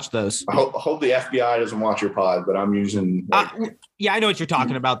able to watch those? I hope the FBI doesn't watch your pod, but I'm using. Yeah, I know what you're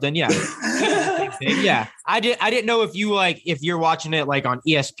talking about then. Yeah. Same thing. Yeah. I didn't know if you're watching it like on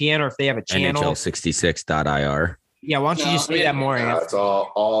ESPN or if they have a channel. NHL66.ir. Yeah, why don't you just say that more? Anthony? It's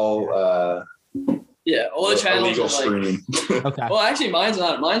all Yeah, all the channels illegal are like. streaming. Okay. Well, actually, mine's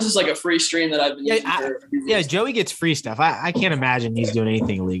not. Mine's just like a free stream that I've been Yeah, using for a few Yeah, years. Joey gets free stuff. I can't imagine he's doing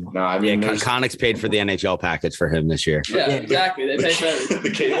anything illegal. No, I Yeah, mean there's Connick's paid for the NHL package for him this year. Yeah, exactly. They pay for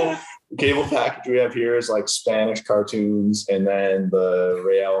everything. the cable package we have here is like Spanish cartoons, and then the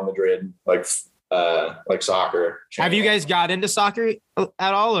Real Madrid like soccer. Have you channel. guys got into soccer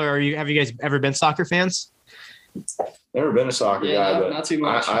at all, or have you guys ever been soccer fans? Never been a soccer Yeah, guy, but not too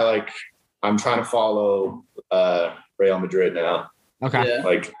much. I'm trying to follow Real Madrid now. Okay. Yeah.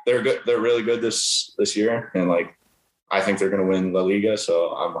 Like they're good. They're really good this year, and like I think they're going to win La Liga.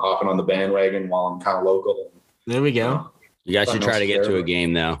 So I'm hopping on the bandwagon while I'm kind of local. There we go. You guys should try to get to a Terrible.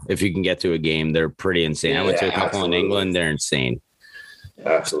 game though. If you can get to a game, they're pretty insane. I went to a Yeah, couple absolutely. in England. They're insane.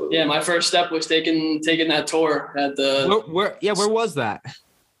 Absolutely. Yeah, my first step was taking that tour at the. Where was that?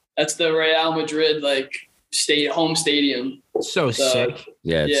 That's the Real Madrid home stadium So sick.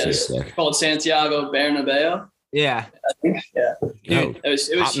 Yeah, it's Yeah. so sick. called Santiago Bernabeu. Yeah. Yeah, Dude, it was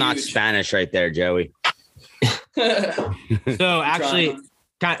top notch huge. Spanish right there, Joey. So actually,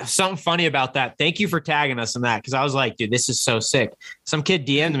 kind of something funny about that. Thank you for tagging us in that, because I was like, dude, this is so sick. Some kid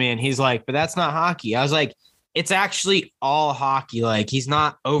DM'd me and he's like, but that's not hockey. I was like, it's actually all hockey. Like he's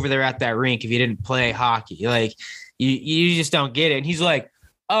not over there at that rink if he didn't play hockey. Like you just don't get it. And he's like,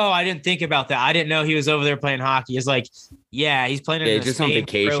 oh, I didn't think about that. I didn't know he was over there playing hockey. It's like, yeah, he's playing. Yeah, just on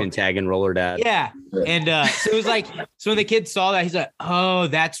vacation, tagging roller dad. Yeah. And so it was like, so when the kid saw that, he's like, oh,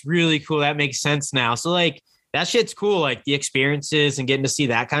 that's really cool. That makes sense now. So like that shit's cool. Like the experiences and getting to see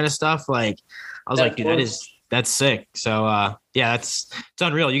that kind of stuff. Like I was like, dude, that's sick. So yeah, it's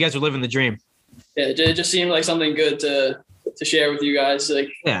unreal. You guys are living the dream. Yeah, it just seemed like something good to share with you guys. Like,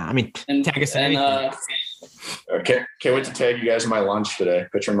 yeah, I mean, and tag us can't wait to tag you guys in my lunch today.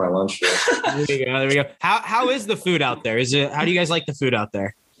 Picture my lunch today. There we go. How is the food out there? How do you guys like the food out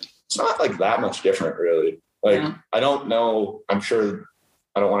there? It's not like that much different, really. Like I don't know. I'm sure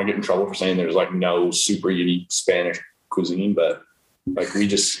I don't want to get in trouble for saying there's like no super unique Spanish cuisine, but like I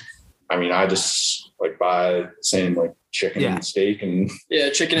just like buy the same like chicken and steak and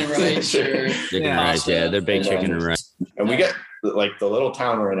chicken and rice. Chicken and rice. Yeah, they're big chicken and rice. And we get like the little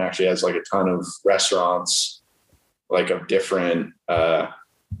town we're in actually has like a ton of restaurants, like of different I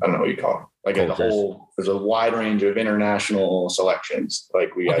don't know what you call it. Like there's a wide range of international selections.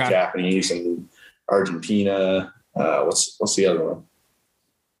 Like we got Japanese and Argentina. What's the other one?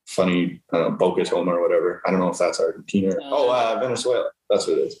 Funny, I don't know, Boca Toma or whatever. I don't know if that's Argentina. Venezuela. That's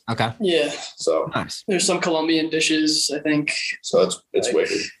what it is. Okay. Yeah. So nice. There's some Colombian dishes, I think. So it's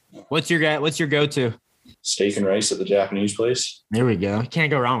wicked. What's your go-to? Steak and rice at the Japanese place. There we go. Can't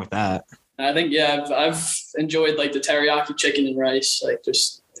go wrong with that. I think I've enjoyed like the teriyaki chicken and rice, like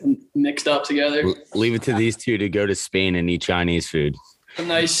just mixed up together. Leave it to these two to go to Spain and eat Chinese food. A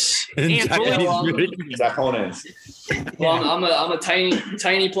nice Zapones. Well, I'm a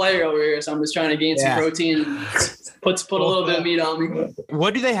tiny player over here, so I'm just trying to gain some protein. Put a little bit of meat on me.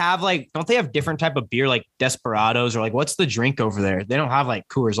 What do they have? Like, don't they have different type of beer, like Desperados, or like what's the drink over there? They don't have like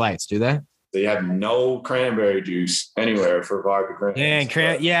Coors Lights, do they? They have no cranberry juice anywhere for vodka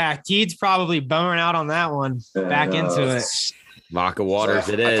cranberry. Teed's probably bumming out on that one. Back into it. Vodka waters,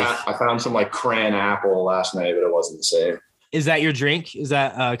 so it is. I found some like cran apple last night, but it wasn't the same. Is that your drink? Is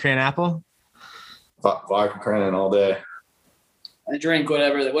that cran apple? Vodka cran all day. I drink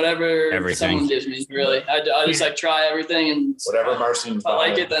whatever everything. Someone gives me. Really, I just like try everything and whatever Marcin. If I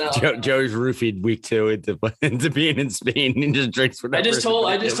like it, then Joe's roofied week 2 into being in Spain and just drinks whatever.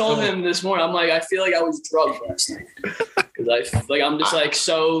 I just told him this morning. I'm like, I feel like I was drugged last night because I'm just like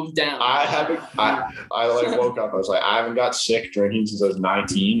so down. I like woke up. I was like, I haven't got sick drinking since I was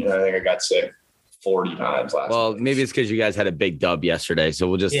 19, and I think I got sick 40 times last night. Maybe it's because you guys had a big dub yesterday, so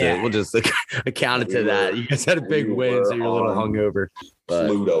we'll just account it to that. You guys had a big win, so you're a little hungover.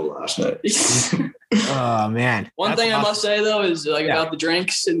 Pluto last night. Oh man! One thing I must say though is like about the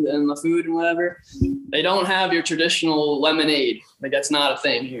drinks and the food and whatever, they don't have your traditional lemonade. Like that's not a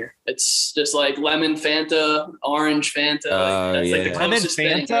thing here. It's just like lemon Fanta, orange Fanta. That's like the closest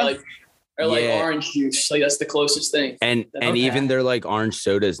thing. Or like orange juice. Like that's the closest thing. And even their like orange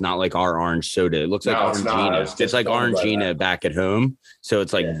soda is not like our orange soda. It looks like Orangina. It's like Orangina back at home. So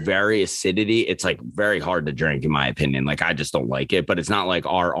it's like very acidity. It's like very hard to drink in my opinion. Like I just don't like it, but it's not like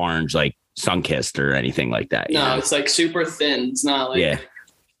our orange, like Sunkist or anything like that. No, it's like super thin. It's not like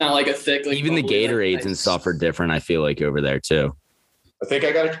not like a thick. Like, even the Gatorades and stuff are different. I feel like over there too. I think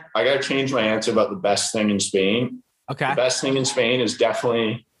I gotta change my answer about the best thing in Spain. Okay. The best thing in Spain is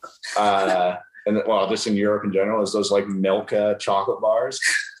definitely just in Europe in general is those like Milka chocolate bars.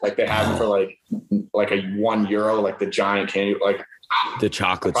 Like they have them for like a €1, like the giant candy, like the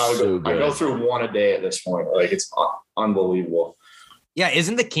chocolate's so good. I go through one a day at this point. Like it's unbelievable. Yeah,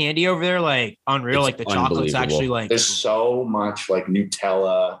 isn't the candy over there like unreal? It's like the chocolate's actually like there's so much like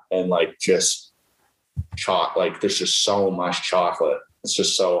Nutella and like just like there's just so much chocolate. It's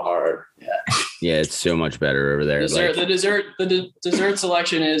just so hard. Yeah, it's so much better over there. The dessert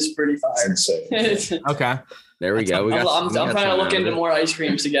selection is pretty fire. It's insane. Okay. There we go. I'm trying to look into more ice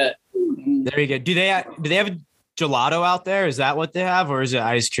creams to get. There you go. Do they have gelato out there? Is that what they have, or is it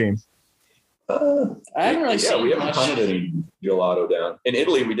ice cream? I haven't really seen. We haven't hunted any gelato down. In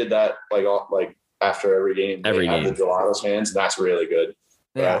Italy, we did that like after every game. Have the gelato stands, and that's really good.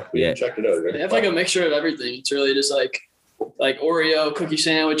 Yeah, we checked it out. Right? They have like a mixture of everything. It's really just like Oreo cookie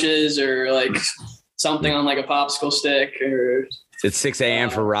sandwiches or like something on like a popsicle stick or. It's 6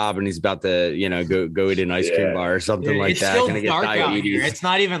 a.m. for Rob, and he's about to, go eat an ice cream bar or something like that. It's still dark out here. It's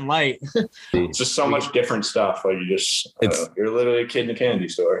not even light. It's just so much different stuff. Like you're literally a kid in a candy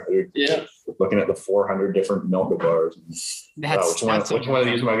store. You're looking at the 400 different Milka bars. Which one of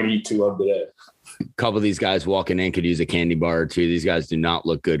these am I going to eat 2 of today? a couple of these guys walking in could use a candy bar or two. These guys do not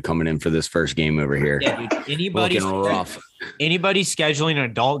look good coming in for this first game over here. Yeah, dude, Looking rough. anybody scheduling an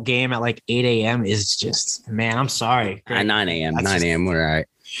adult game at like 8 a.m. is just, man, I'm sorry. At 9 a.m. That's 9 a.m. We're all right.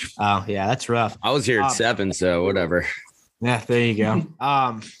 Oh, yeah, that's rough. I was here at 7, so whatever. Yeah, there you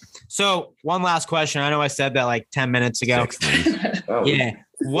go. So one last question. I know I said that like 10 minutes ago. Oh, Yeah.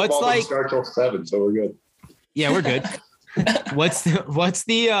 What's football like, doesn't start till 7, so we're good. yeah, we're good. What's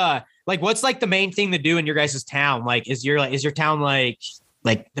the what's like the main thing to do in your guys' town? Like, is your town like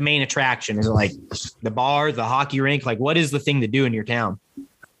the main attraction? Is it like the bar, the hockey rink? Like, what is the thing to do in your town?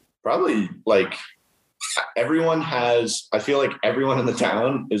 Probably like I feel like everyone in the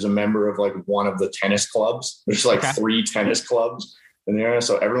town is a member of like one of the tennis clubs. There's like 3 tennis clubs in there.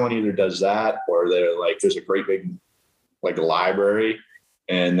 So everyone either does that or they're like, there's a great big like library.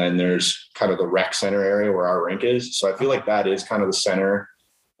 And then there's kind of the rec center area where our rink is. So I feel like that is kind of the center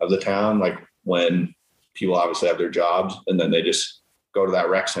of the town. Like when people obviously have their jobs and then they just go to that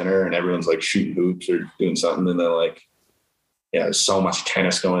rec center and everyone's like shooting hoops or doing something. And they're like, yeah, there's so much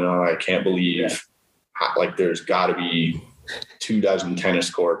tennis going on. I can't believe how, like there's got to be 24 tennis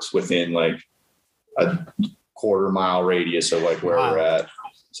courts within like a quarter-mile radius of like where we're at.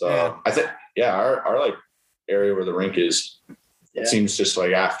 So I think, our like area where the rink is, it seems just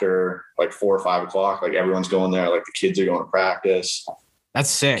like after like 4 or 5 o'clock, like everyone's going there. Like the kids are going to practice. That's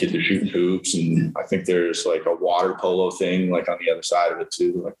sick. Kids are shooting hoops. And I think there's like a water polo thing like on the other side of it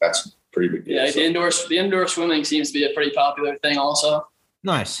too. Like that's a pretty big deal. Yeah, the indoor swimming seems to be a pretty popular thing also.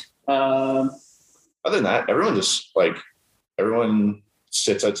 Nice. Other than that, everyone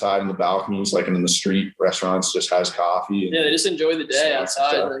sits outside in the balconies, like in the street restaurants, just has coffee. And they just enjoy the day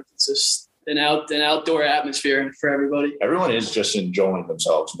outside. Like it's just an outdoor atmosphere for everybody. Everyone is just enjoying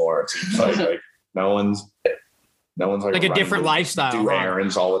themselves more. It seems like no one's like a different lifestyle. Do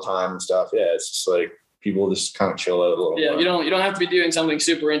errands all the time and stuff. Yeah, it's just like people just kind of chill out a little. Yeah, more. you don't have to be doing something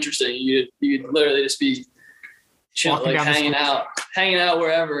super interesting. You literally just be chill, like hanging out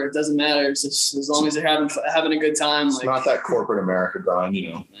wherever. It doesn't matter. It's just as long as you're having a good time. It's not that corporate America grind,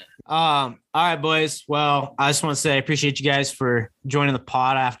 you know. All right, boys. Well, I just want to say I appreciate you guys for joining the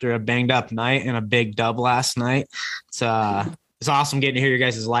pod after a banged up night and a big dub last night. It's awesome getting to hear your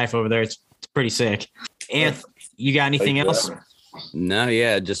guys' life over there. It's pretty sick. And you got anything else? No,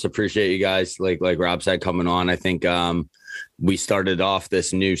 yeah, just appreciate you guys. Like Rob said, coming on. I think we started off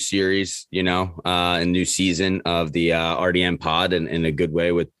this new series, a new season of the RDN pod in a good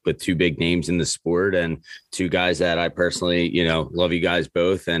way with 2 big names in the sport and 2 guys that I personally, love you guys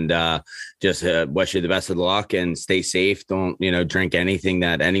both and just wish you the best of luck and stay safe. Don't, drink anything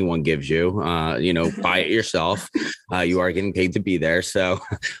that anyone gives you, buy it yourself. You are getting paid to be there. So,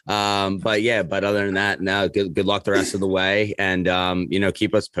 but other than that, no, good luck the rest of the way and,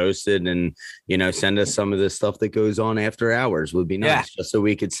 keep us posted and, send us some of the stuff that goes on after hours would be nice just so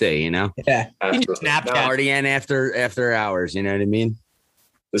we could see, Yeah. Snapchat RDN after hours. You know what I mean?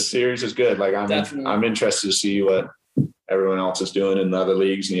 The series is good. Like I'm interested to see what everyone else is doing in the other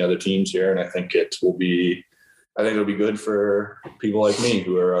leagues and the other teams here. And I think it'll be good for people like me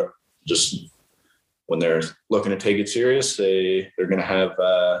who are just, when they're looking to take it serious, they're going to have,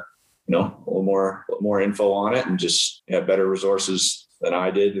 a little more info on it and just have better resources than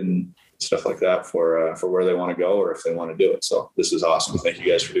I did and stuff like that for where they want to go or if they want to do it. So this is awesome. Thank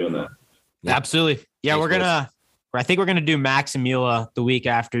you guys for doing that. Absolutely. Yeah. I think we're going to do Max and Mula the week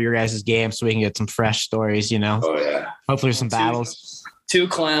after your guys' game so we can get some fresh stories, Oh yeah. Hopefully there's some battles. 2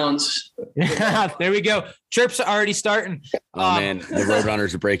 clowns. There we go. Chirps are already starting. Oh man, the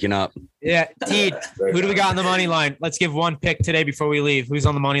Roadrunners are breaking up. Yeah. Teed, who do we got on the money line? Let's give one pick today before we leave. Who's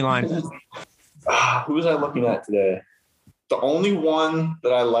on the money line? Who was I looking at today? The only one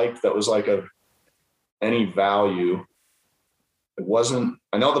that I liked that was like any value. It wasn't,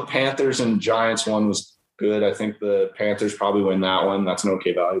 I know the Panthers and Giants one was good. I think the Panthers probably win that one. That's an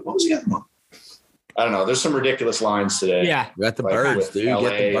okay value. What was the other one? I don't know. There's some ridiculous lines today. Yeah. You got the birds, dude. You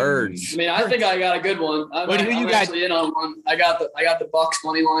got the birds. I mean, I think I got a good one. I'm actually in on one. I got the Bucks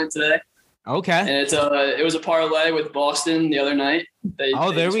money line today. Okay. And it was a parlay with Boston the other night.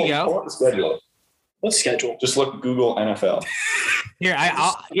 There we go. What schedule? Just Google NFL. Here,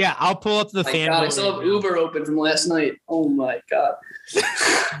 I'll pull up the fan. I still have Uber open from last night. Oh my god.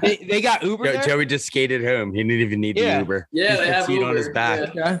 they got Uber. Joey just skated home. He didn't even need the Uber. Yeah, they have Uber on his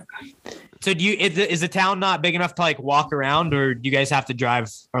back. Yeah. So is the town not big enough to like walk around, or do you guys have to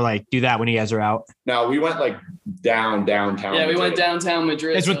drive or like do that when you guys are out? No, we went like downtown. Yeah, we went downtown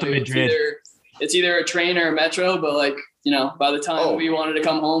Madrid. Went to Madrid. it's either a train or a metro, but like, you know, by the time we wanted to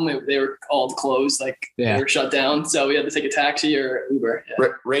come home, they were all closed. Like they were shut down. So we had to take a taxi or Uber. Yeah.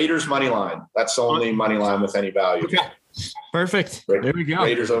 Raiders money line. That's the only money line with any value. Okay. Perfect. There we go.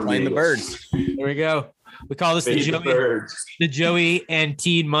 Raiders over playing the Birds. There we go. We call this the Joey and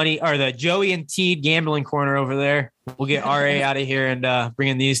Teed money, or the Joey and Teed gambling corner over there. We'll get RA out of here and bring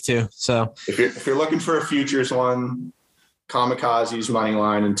in these two. So if you're looking for a futures one, Kamikaze's money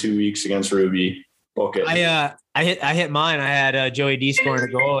line in 2 weeks against Ruby. Book it. I hit mine. I had Joey D scoring a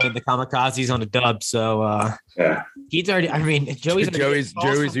goal and the Kamikaze's on a dub. So he's already. I mean, Joey's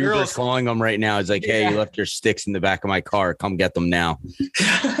Uber's calling him right now. He's like, "Hey, you left your sticks in the back of my car. Come get them now."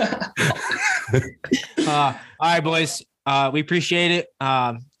 All right, boys. We appreciate it.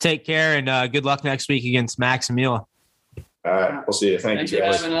 Take care and good luck next week against Max and Mila. All right, we'll see you. Thanks for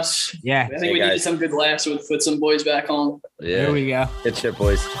having us. Yeah, I think we needed some good laughs with some boys back home. Yeah, there we go. Good shit,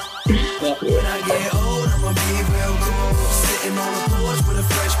 boys. When I get old, I'ma be real cool. Sitting on the porch with a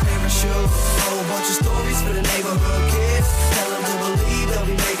fresh pair of shoes. Whole bunch of stories for the neighborhood kids. Tell them to believe they'll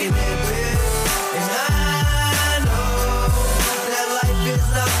be making it real. And I know that life is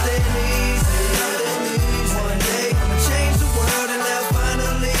nothing easy. One day I'ma change the world and they'll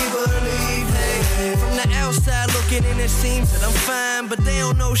finally believe. Hey, from the outside looking in, it seems that I'm fine, but they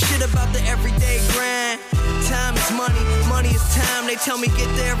don't know shit about the everyday grind. Time is money, money is time. They tell me get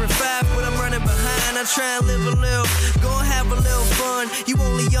there in 5, but I'm running behind. I try and live a little, go and have a little fun. You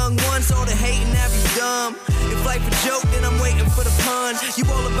only young once, all the hating have you dumb. If life a joke, then I'm waiting for the pun. You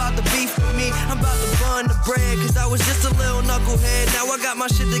all about the beef with me, I'm about to bun the bread. Cause I was just a little knucklehead. Now I got my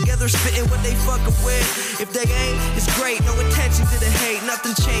shit together, spitting what they fucking with. If they ain't, it's great, no attention to the hate.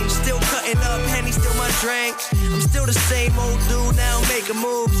 Nothing changed, still cutting up, Henny still my drink. I'm still the same old dude, now I'm making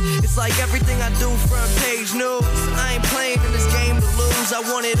moves. It's like everything I do front page news. I ain't playing in this game to lose. I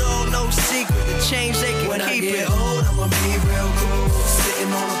want it all, no secret. The change they can when keep it. When I get old, I'ma be real cool.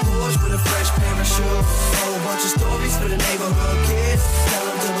 Sitting on the porch with a fresh pair of shoes. Whole bunch of stories for the neighborhood kids. Tell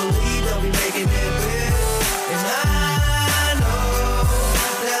them to believe they'll be making it real. And I know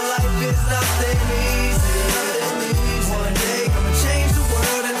that life is nothing easy. One day I'ma change the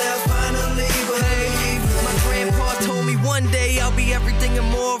world and they'll finally believe. My grandpa told me one day I'll be everything and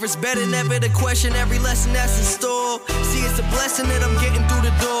more. It's better never to question every lesson that's in store. See, it's a blessing that I'm getting through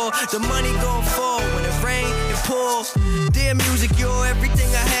the door. The money gon' fall when it rain and pour. Dear music, you're everything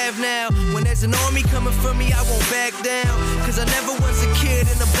I have now. When there's an army coming for me, I won't back down. Cause I never was a kid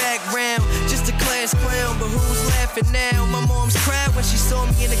in the background, just a class clown, but who's laughing now? My mom's cried when she saw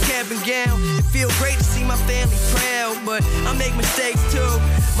me in a cap and gown. It feel great to see my family proud, but I make mistakes too.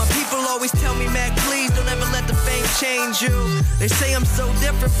 My people always tell me, Mac, please don't ever let the fame change you. They say I'm so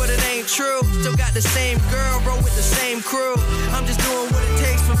different, but it ain't true. Still got the same girl, roll with the same crew. I'm just doing what it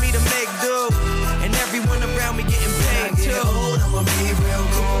takes for me to make do. And everyone around me getting paid too. Old, I'ma be real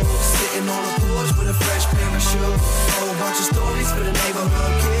cool. Sitting on the porch with a fresh pair of shoes. Whole bunch of stories for the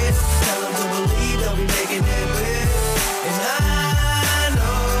neighborhood